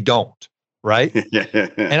means they don't. Right.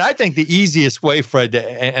 And I think the easiest way, Fred,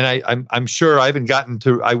 and I'm sure I haven't gotten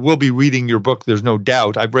to, I will be reading your book. There's no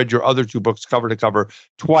doubt. I've read your other two books cover to cover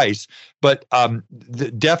twice, but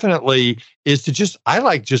definitely is to I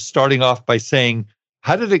like just starting off by saying,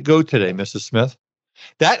 how did it go today, Mrs. Smith?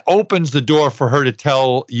 That opens the door for her to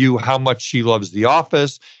tell you how much she loves the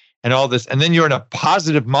office and all this. And then you're in a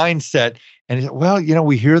positive mindset. And well,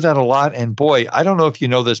 we hear that a lot. And boy, I don't know if you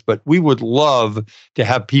know this, but we would love to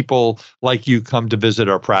have people like you come to visit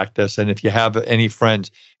our practice. And if you have any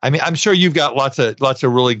friends, I mean, I'm sure you've got lots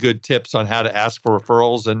of really good tips on how to ask for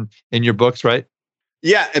referrals in your books, right?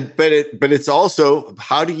 Yeah, but it's also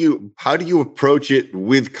how do you approach it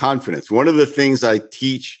with confidence? One of the things I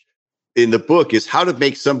teach in the book is how to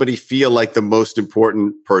make somebody feel like the most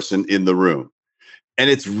important person in the room. And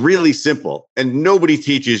it's really simple. And nobody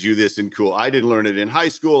teaches you this in school. I didn't learn it in high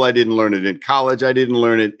school. I didn't learn it in college. I didn't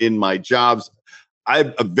learn it in my jobs.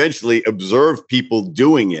 I eventually observed people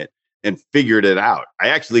doing it and figured it out. I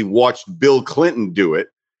actually watched Bill Clinton do it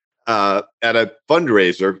at a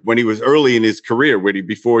fundraiser when he was early in his career,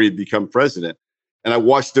 before he'd become president. And I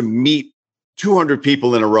watched him meet 200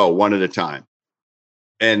 people in a row, one at a time.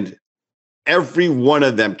 And every one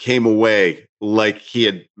of them came away like he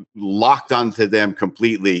had locked onto them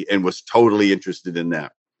completely and was totally interested in them.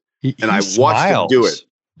 And I watched him do it.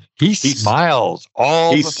 He smiles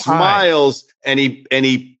all the time. He smiles, and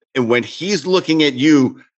when he's looking at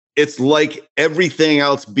you, it's like everything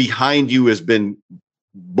else behind you has been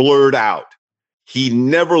blurred out. He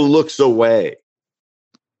never looks away,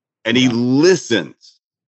 and he listens,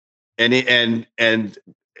 and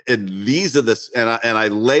these are and I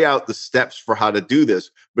lay out the steps for how to do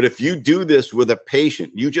this. But if you do this with a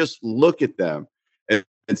patient, you just look at them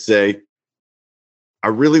and say, I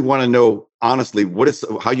really want to know, honestly,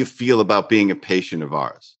 how you feel about being a patient of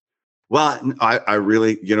ours. Well, I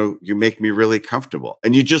really, you make me really comfortable.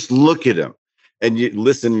 And you just look at him and you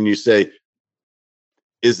listen and you say,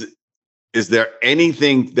 is there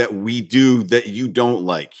anything that we do that you don't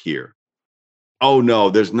like here? Oh, no,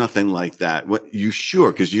 there's nothing like that. What, you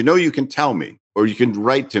sure? Because you can tell me or you can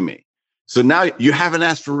write to me. So now you haven't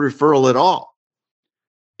asked for referral at all.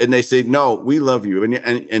 And they say, no, we love you.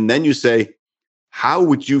 And then you say, how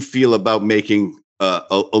would you feel about making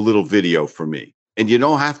a little video for me? And you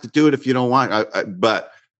don't have to do it if you don't want.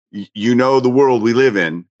 But the world we live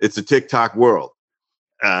in, it's a TikTok world.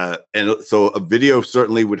 And so a video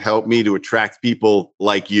certainly would help me to attract people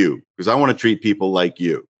like you, because I want to treat people like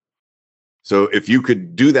you. So if you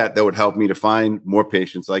could do that, that would help me to find more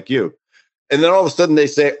patients like you. And then all of a sudden they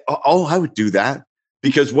say, oh, I would do that.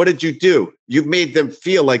 Because what did you do? You made them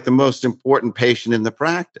feel like the most important patient in the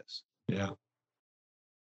practice. Yeah,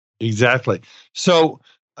 exactly. So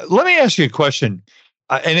let me ask you a question.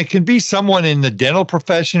 And it can be someone in the dental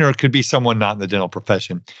profession, or it could be someone not in the dental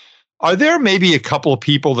profession. Are there maybe a couple of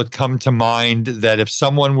people that come to mind that if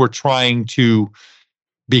someone were trying to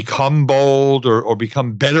become bold or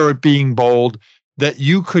become better at being bold, that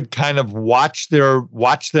you could kind of watch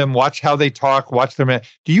how they talk, watch them?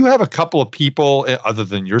 Do you have a couple of people, other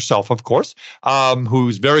than yourself, of course,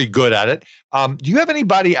 who's very good at it? Do you have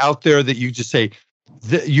anybody out there that you just say,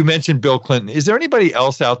 you mentioned Bill Clinton. Is there anybody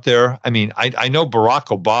else out there? I mean, I know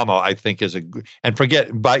Barack Obama, I think, is a good, and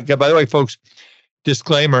by the way, folks,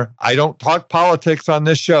 disclaimer, I don't talk politics on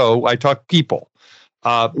this show. I talk people.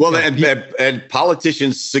 And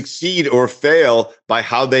politicians succeed or fail by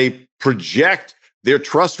how they project their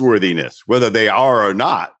trustworthiness, whether they are or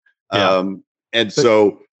not. Yeah.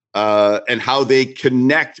 And how they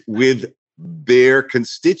connect with their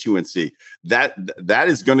constituency. That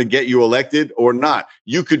is going to get you elected or not.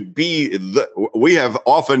 You could be we have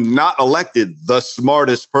often not elected the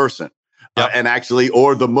smartest person,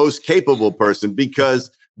 or the most capable person, because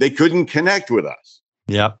they couldn't connect with us.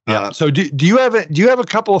 Yeah. So do you have a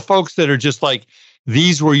couple of folks that are just like,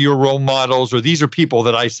 these were your role models, or these are people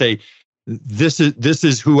that I say, this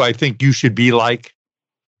is who I think you should be like?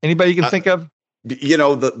 Anybody you can think of?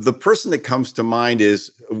 The person that comes to mind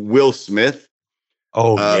is Will Smith.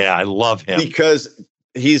 Oh, yeah, I love him because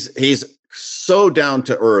he's so down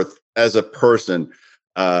to earth as a person,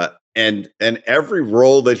 and every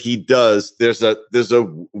role that he does, there's a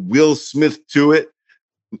Will Smith to it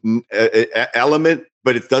element,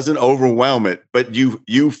 but it doesn't overwhelm it. But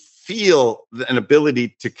you feel an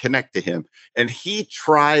ability to connect to him, and he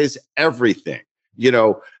tries everything.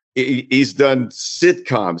 He's done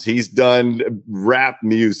sitcoms, he's done rap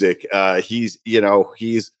music, he's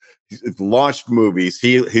launched movies,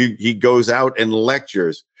 he goes out and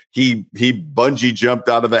lectures. He bungee jumped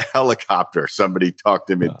out of a helicopter. Somebody talked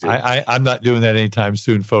him into. I'm not doing that anytime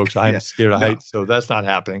soon, folks. I'm scared of heights, so that's not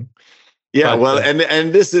happening. Yeah,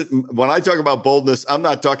 and this is, when I talk about boldness, I'm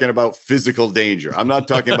not talking about physical danger. I'm not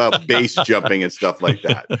talking about base jumping and stuff like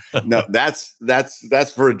that. No, that's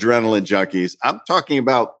for adrenaline junkies. I'm talking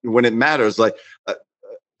about when it matters. Like,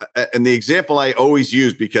 and the example I always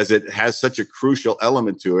use, because it has such a crucial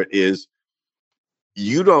element to it, is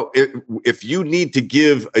if you need to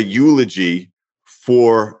give a eulogy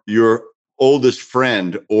for your oldest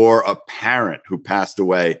friend or a parent who passed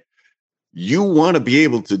away, you want to be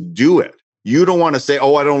able to do it. You don't want to say,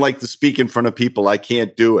 "Oh, I don't like to speak in front of people, I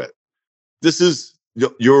can't do it." This is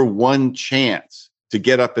your one chance to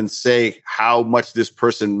get up and say how much this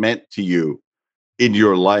person meant to you in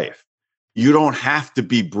your life. You don't have to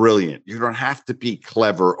be brilliant. You don't have to be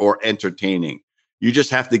clever or entertaining. You just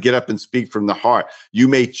have to get up and speak from the heart. You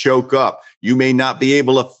may choke up. You may not be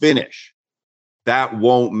able to finish. That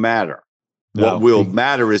won't matter. No. What will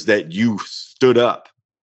matter is that you stood up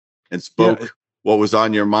and spoke what was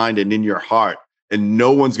on your mind and in your heart, and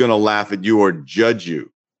no one's going to laugh at you or judge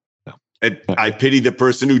you. No. And I pity the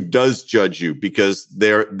person who does judge you, because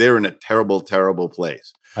they're in a terrible, terrible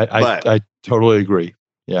place. I totally agree.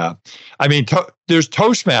 Yeah. I mean, there's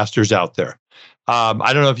Toastmasters out there.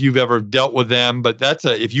 I don't know if you've ever dealt with them, but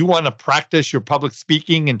if you want to practice your public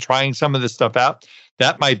speaking and trying some of this stuff out,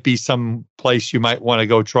 that might be some place you might want to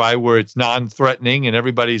go try, where it's non-threatening and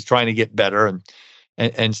everybody's trying to get better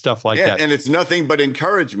and stuff like that. And it's nothing but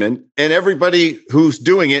encouragement, and everybody who's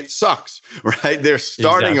doing it sucks, right? They're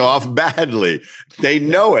starting off badly. They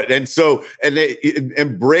know it. And they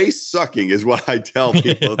embrace sucking is what I tell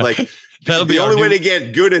people. Like, the only way to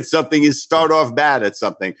get good at something is start off bad at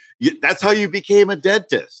something. That's how you became a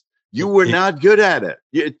dentist. You were not good at it.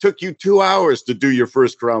 It took you 2 hours to do your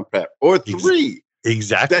first crown prep, or 3.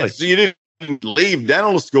 Exactly. So you didn't leave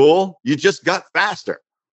dental school. You just got faster.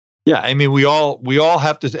 Yeah, I mean, we all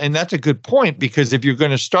have to, and that's a good point, because if you're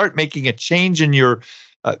going to start making a change in your,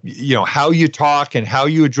 how you talk and how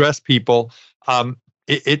you address people, I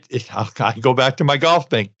go back to my golf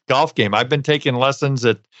game. I've been taking lessons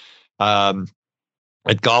at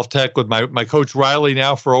Golf Tech with my coach Riley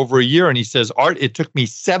now for over a year, and he says, "Art, it took me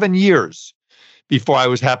 7 years before I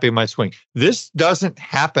was happy in my swing." This doesn't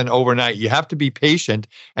happen overnight. You have to be patient,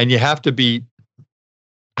 and you have to be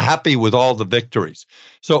happy with all the victories.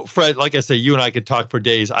 So, Fred, like I say, you and I could talk for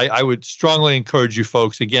days. I would strongly encourage you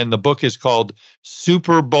folks. Again, the book is called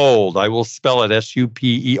Super Bold. I will spell it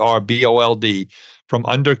SUPERBOLD, From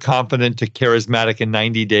Underconfident to Charismatic in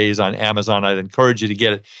 90 Days on Amazon. I'd encourage you to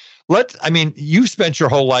get it. You spent your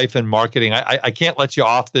whole life in marketing. I can't let you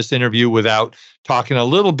off this interview without talking a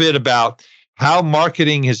little bit about how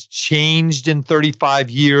marketing has changed in 35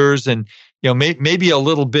 years, and maybe a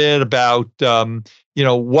little bit about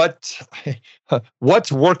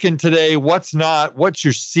what's working today, what's not, what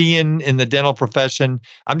you're seeing in the dental profession.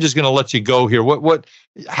 I'm just going to let you go here.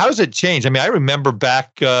 How's it changed? I mean, I remember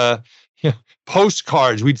back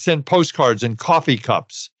postcards. We'd send postcards in coffee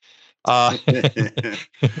cups. And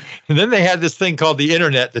then they had this thing called the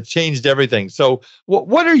internet that changed everything. So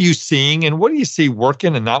what are you seeing, and what do you see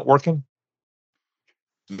working and not working?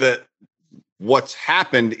 What's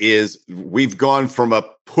happened is we've gone from a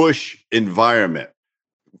push environment,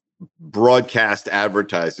 broadcast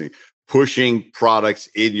advertising, pushing products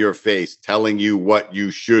in your face, telling you what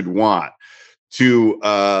you should want, to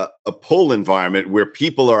a pull environment where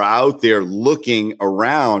people are out there looking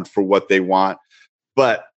around for what they want.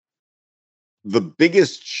 But the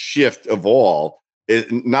biggest shift of all is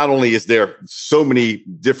not only is there so many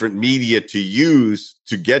different media to use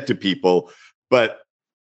to get to people, but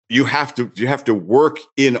you have to work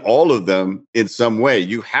in all of them in some way.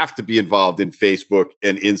 You have to be involved in Facebook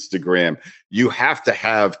and Instagram. You have to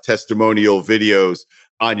have testimonial videos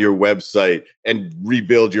on your website and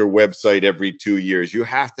rebuild your website every 2 years. You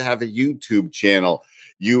have to have a YouTube channel.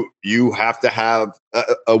 You have to have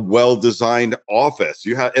a well-designed office.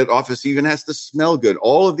 An office even has to smell good.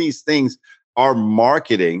 All of these things are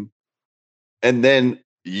marketing. And then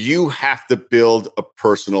you have to build a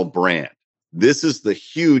personal brand. This is the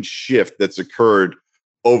huge shift that's occurred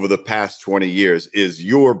over the past 20 years, is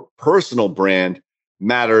your personal brand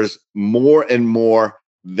matters more and more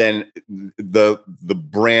than the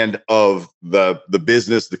brand of the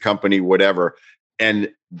business, the company, whatever.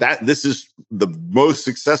 And this is the most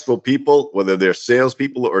successful people, whether they're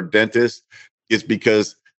salespeople or dentists, is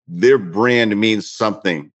because their brand means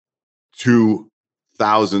something to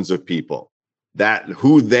thousands of people. That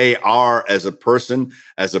who they are as a person,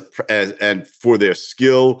 and for their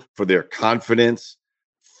skill, for their confidence,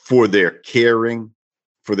 for their caring,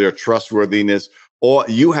 for their trustworthiness. Or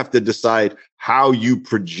you have to decide how you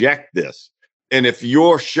project this. And if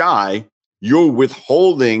you're shy, you're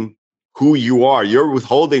withholding who you are. You're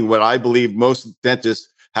withholding what I believe most dentists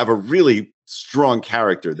have a really strong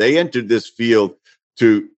character. They entered this field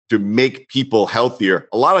to make people healthier,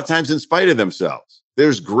 a lot of times in spite of themselves.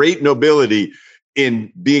 There's great nobility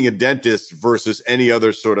in being a dentist versus any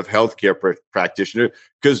other sort of healthcare practitioner,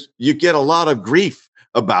 because you get a lot of grief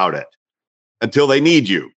about it until they need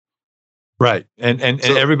you. Right. And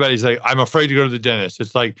everybody's like, I'm afraid to go to the dentist.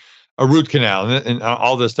 It's like a root canal and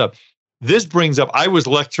all this stuff. This brings up, I was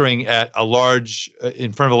lecturing in front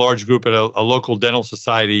of a large group at a local dental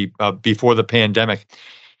society before the pandemic.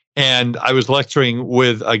 And I was lecturing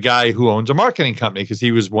with a guy who owns a marketing company because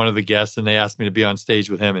he was one of the guests, and they asked me to be on stage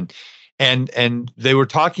with him. And they were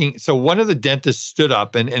talking. So one of the dentists stood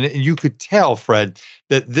up, and you could tell, Fred,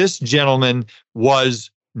 that this gentleman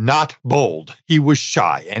was not bold. He was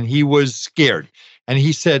shy and he was scared. And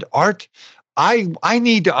he said, Art, I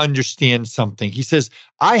need to understand something. He says,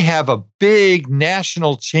 I have a big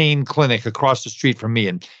national chain clinic across the street from me,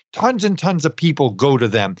 and tons of people go to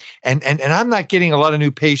them. And I'm not getting a lot of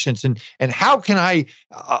new patients. And how can I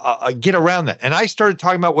get around that? And I started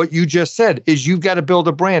talking about what you just said, is you've got to build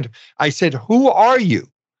a brand. I said, who are you?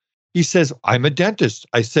 He says, I'm a dentist.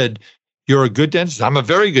 I said, you're a good dentist? I'm a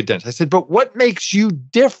very good dentist. I said, but what makes you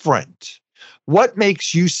different? What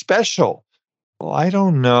makes you special? Well, I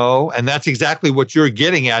don't know. And that's exactly what you're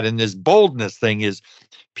getting at in this boldness thing, is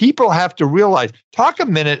people have to realize, talk a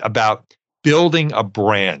minute about building a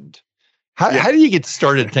brand. How do you get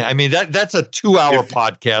started? I mean, that's a 2-hour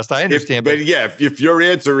podcast. I understand. But if your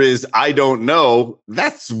answer is, I don't know,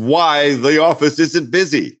 that's why the office isn't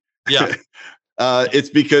busy. Yeah. It's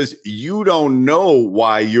because you don't know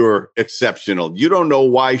why you're exceptional. You don't know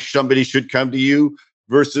why somebody should come to you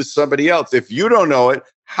versus somebody else. If you don't know it,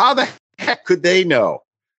 how the heck could they know?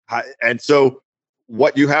 And so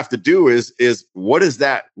what you have to do is what is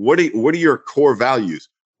that? What are your core values?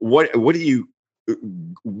 What are you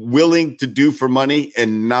willing to do for money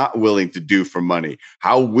and not willing to do for money?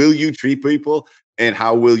 How will you treat people, and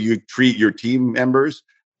how will you treat your team members?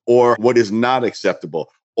 Or what is not acceptable?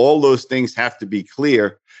 All those things have to be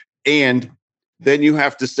clear. And then you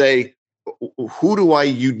have to say, who do I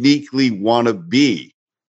uniquely want to be?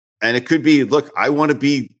 And it could be, look, I want to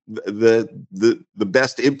be the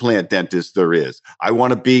best implant dentist there is. I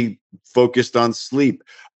want to be focused on sleep.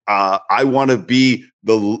 I want to be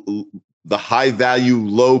the high value,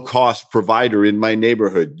 low cost provider in my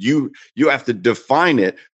neighborhood. You have to define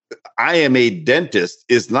it. I am a dentist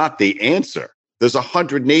is not the answer. There's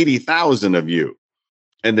 180,000 of you,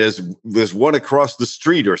 and there's one across the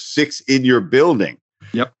street or 6 in your building.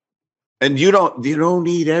 Yep. And you don't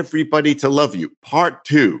need everybody to love you. Part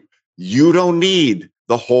 2, you don't need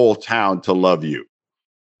the whole town to love you.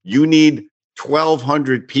 You need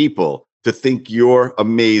 1,200 people to think you're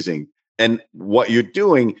amazing. And what you're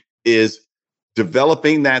doing is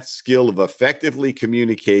developing that skill of effectively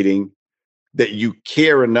communicating that you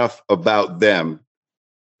care enough about them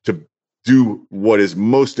to do what is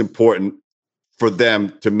most important for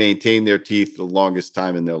them to maintain their teeth the longest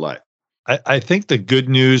time in their life. I think the good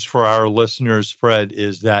news for our listeners, Fred,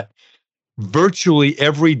 is that virtually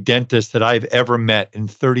every dentist that I've ever met in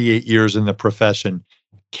 38 years in the profession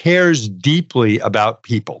cares deeply about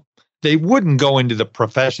people. they wouldn't go into the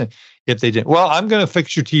profession if they didn't. Well, I'm going to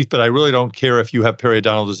fix your teeth, but I really don't care if you have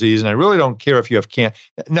periodontal disease, and I really don't care if you have cancer.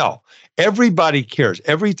 No, everybody cares.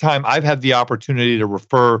 Every time I've had the opportunity to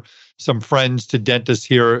refer some friends to dentists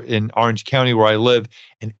here in Orange County where I live,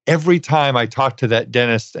 and every time I talk to that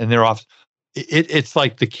dentist and they're off, it's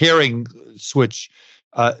like the caring switch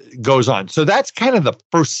goes on. So that's kind of the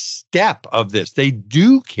first step of this. They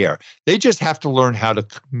do care. They just have to learn how to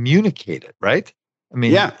communicate it, right? I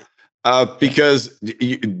mean, because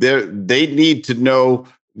they need to know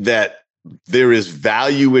that there is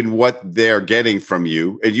value in what they're getting from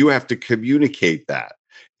you, and you have to communicate that.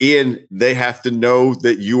 And they have to know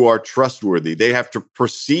that you are trustworthy. They have to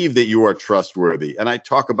perceive that you are trustworthy. And I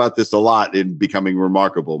talk about this a lot in Becoming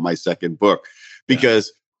Remarkable, my second book,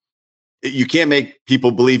 because you can't make people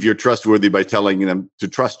believe you're trustworthy by telling them to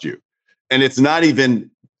trust you. And it's not even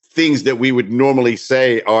things that we would normally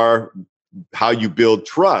say are how you build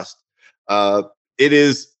trust. It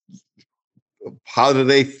is how do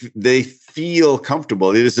they feel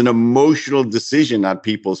comfortable. It is an emotional decision on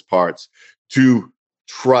people's parts to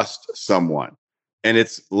trust someone. And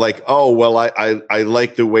it's like, oh, well, I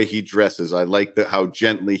like the way he dresses. I like how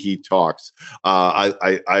gently he talks.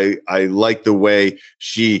 I like the way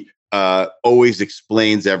she always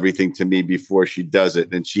explains everything to me before she does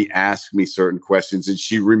it. And she asks me certain questions, and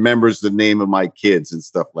she remembers the name of my kids and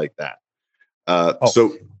stuff like that.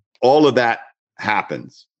 So all of that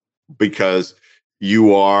happens because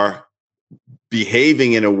you are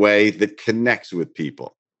behaving in a way that connects with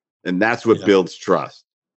people. And that's what builds trust.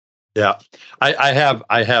 Yeah. I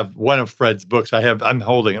have one of Fred's books. I'm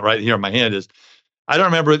holding it right here in my hand. I don't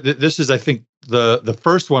remember. This is, I think the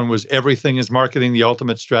first one was Everything is Marketing, the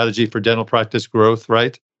Ultimate Strategy for Dental Practice Growth,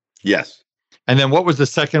 right? Yes. And then what was the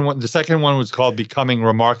second one? The second one was called Becoming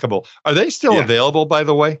Remarkable. Are they still available, by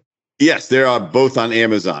the way? Yes, they are both on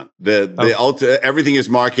Amazon. Everything is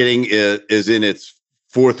Marketing is in its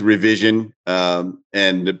fourth revision,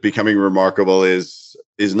 and Becoming Remarkable is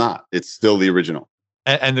not. It's still the original.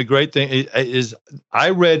 And the great thing is I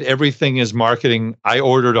read Everything is Marketing. I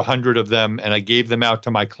ordered 100 of them and I gave them out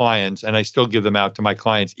to my clients, and I still give them out to my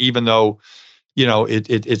clients, even though,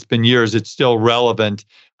 it's been years, it's still relevant.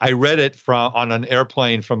 I read it on an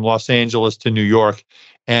airplane from Los Angeles to New York,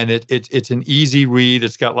 and it's an easy read.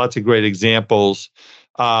 It's got lots of great examples.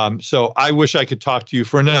 So I wish I could talk to you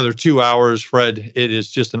for another 2 hours, Fred. It is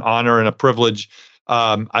just an honor and a privilege.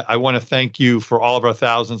 I want to thank you for all of our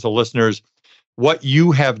thousands of listeners. What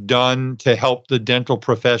you have done to help the dental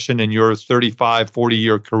profession in your 35,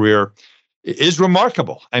 40-year career is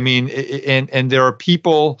remarkable. I mean, and there are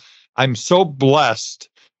people, I'm so blessed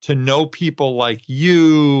to know people like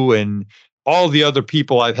you and all the other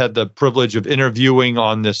people I've had the privilege of interviewing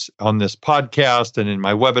on this podcast and in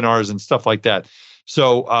my webinars and stuff like that.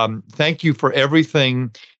 So thank you for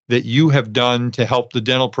everything that you have done to help the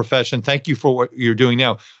dental profession. Thank you for what you're doing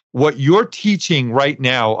now. What you're teaching right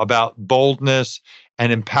now about boldness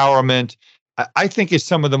and empowerment, I think is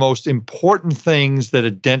some of the most important things that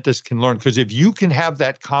a dentist can learn. Because if you can have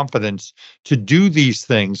that confidence to do these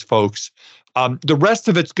things, folks, the rest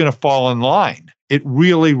of it's going to fall in line. It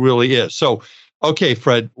really, really is. So, okay,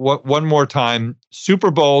 Fred, one more time.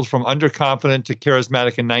 Super Bold, From Underconfident to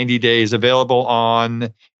Charismatic in 90 Days, available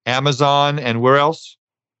on Amazon and where else?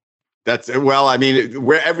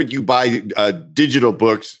 Wherever you buy digital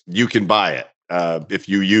books, you can buy it if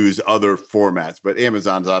you use other formats. But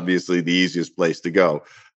Amazon's obviously the easiest place to go.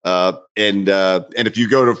 And if you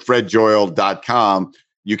go to fredjoyal.com,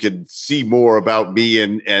 you can see more about me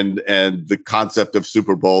and the concept of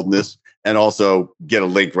super boldness, and also get a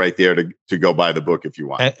link right there to go buy the book if you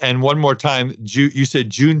want. And one more time, you said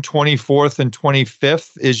June 24th and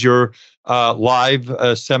 25th is your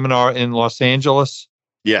live seminar in Los Angeles?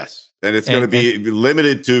 Yes. And it's going to be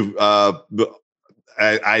limited to,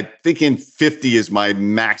 I think in 50 is my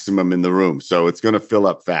maximum in the room. So it's going to fill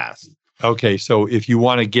up fast. Okay. So if you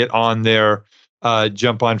want to get on there,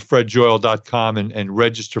 jump on fredjoyal.com and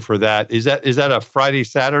register for that. Is that a Friday,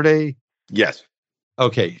 Saturday? Yes.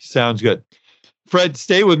 Okay. Sounds good. Fred,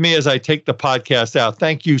 stay with me as I take the podcast out.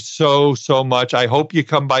 Thank you so much. I hope you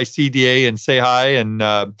come by CDA and say hi, and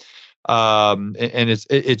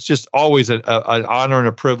it's just always an honor and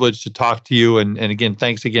a privilege to talk to you. And again,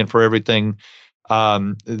 thanks again for everything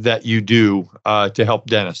that you do to help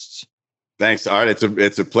dentists. Thanks, Art.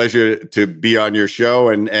 It's a pleasure to be on your show,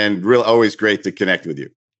 and real always great to connect with you.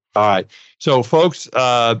 All right. So folks,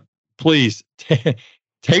 please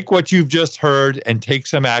take what you've just heard and take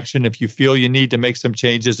some action if you feel you need to make some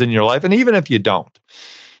changes in your life, and even if you don't.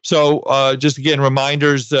 So just again,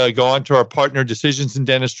 reminders, go on to our partner, Decisions in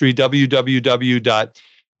Dentistry, www.dci.com.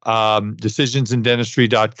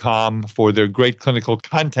 decisionsinDentistry.com for their great clinical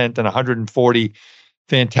content and 140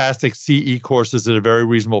 fantastic CE courses at a very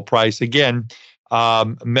reasonable price. Again,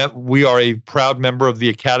 we are a proud member of the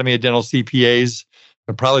Academy of Dental CPAs.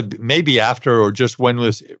 And probably maybe after or just when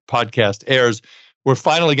this podcast airs, we're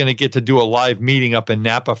finally going to get to do a live meeting up in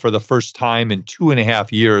Napa for the first time in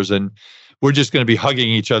 2.5 years. And we're just going to be hugging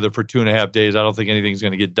each other for 2.5 days. I don't think anything's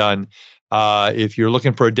going to get done. If you're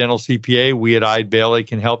looking for a dental CPA, we at Eide Bailly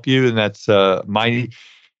can help you. And that's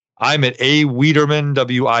I'm at A. Wiederman,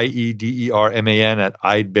 Wiederman at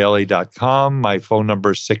eidebailly.com. My phone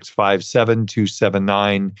number is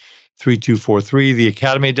 657-279-3243. The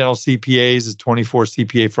Academy of Dental CPAs is 24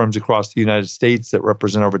 CPA firms across the United States that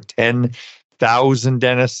represent over 10,000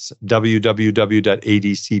 dentists.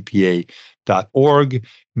 www.adcpa.org.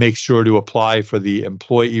 Make sure to apply for the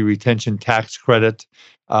Employee Retention Tax Credit.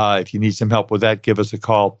 If you need some help with that, give us a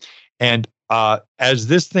call. And as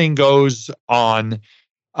this thing goes on,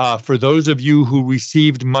 for those of you who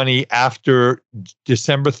received money after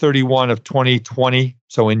December 31 of 2020,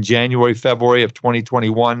 so in January, February of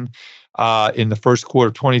 2021, in the first quarter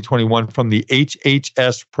of 2021 from the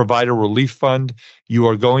HHS Provider Relief Fund, you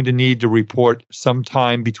are going to need to report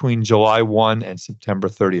sometime between July 1 and September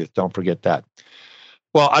 30th. Don't forget that.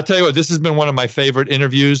 Well, I'll tell you what, this has been one of my favorite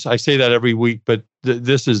interviews. I say that every week, but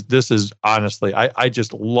this is honestly, I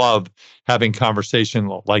just love having conversation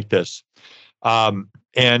like this.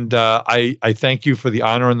 And I thank you for the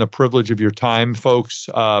honor and the privilege of your time, folks.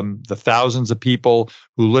 The thousands of people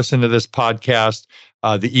who listen to this podcast,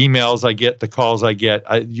 the emails I get, the calls I get,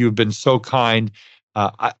 you've been so kind.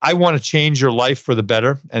 I want to change your life for the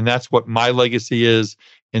better, and that's what my legacy is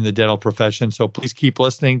in the dental profession. So please keep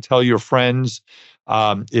listening. Tell your friends.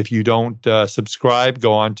 If you don't subscribe,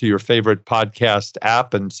 go on to your favorite podcast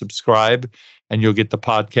app and subscribe, and you'll get the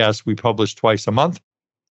podcast we publish twice a month.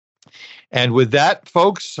 And with that,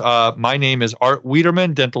 folks, my name is Art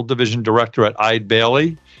Wiederman, Dental Division Director at Eide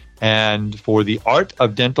Bailly. And for the Art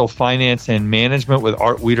of Dental Finance and Management with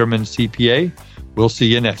Art Wiederman, CPA, we'll see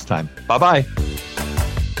you next time. Bye-bye.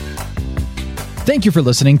 Thank you for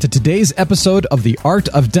listening to today's episode of the Art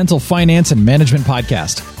of Dental Finance and Management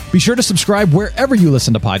podcast. Be sure to subscribe wherever you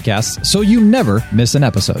listen to podcasts so you never miss an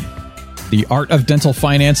episode. The Art of Dental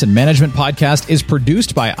Finance and Management podcast is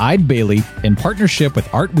produced by Eide Bailly in partnership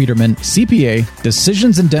with Art Wiederman, CPA,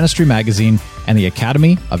 Decisions in Dentistry Magazine, and the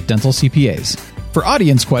Academy of Dental CPAs. For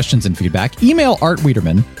audience questions and feedback, email Art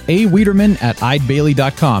Wiederman, Wiederman at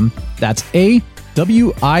eidebailly.com. That's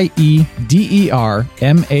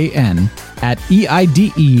AWIEDERMAN at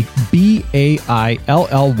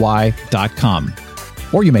EIDEBAILLY.com.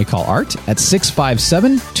 Or you may call Art at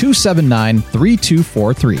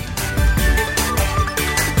 657-279-3243.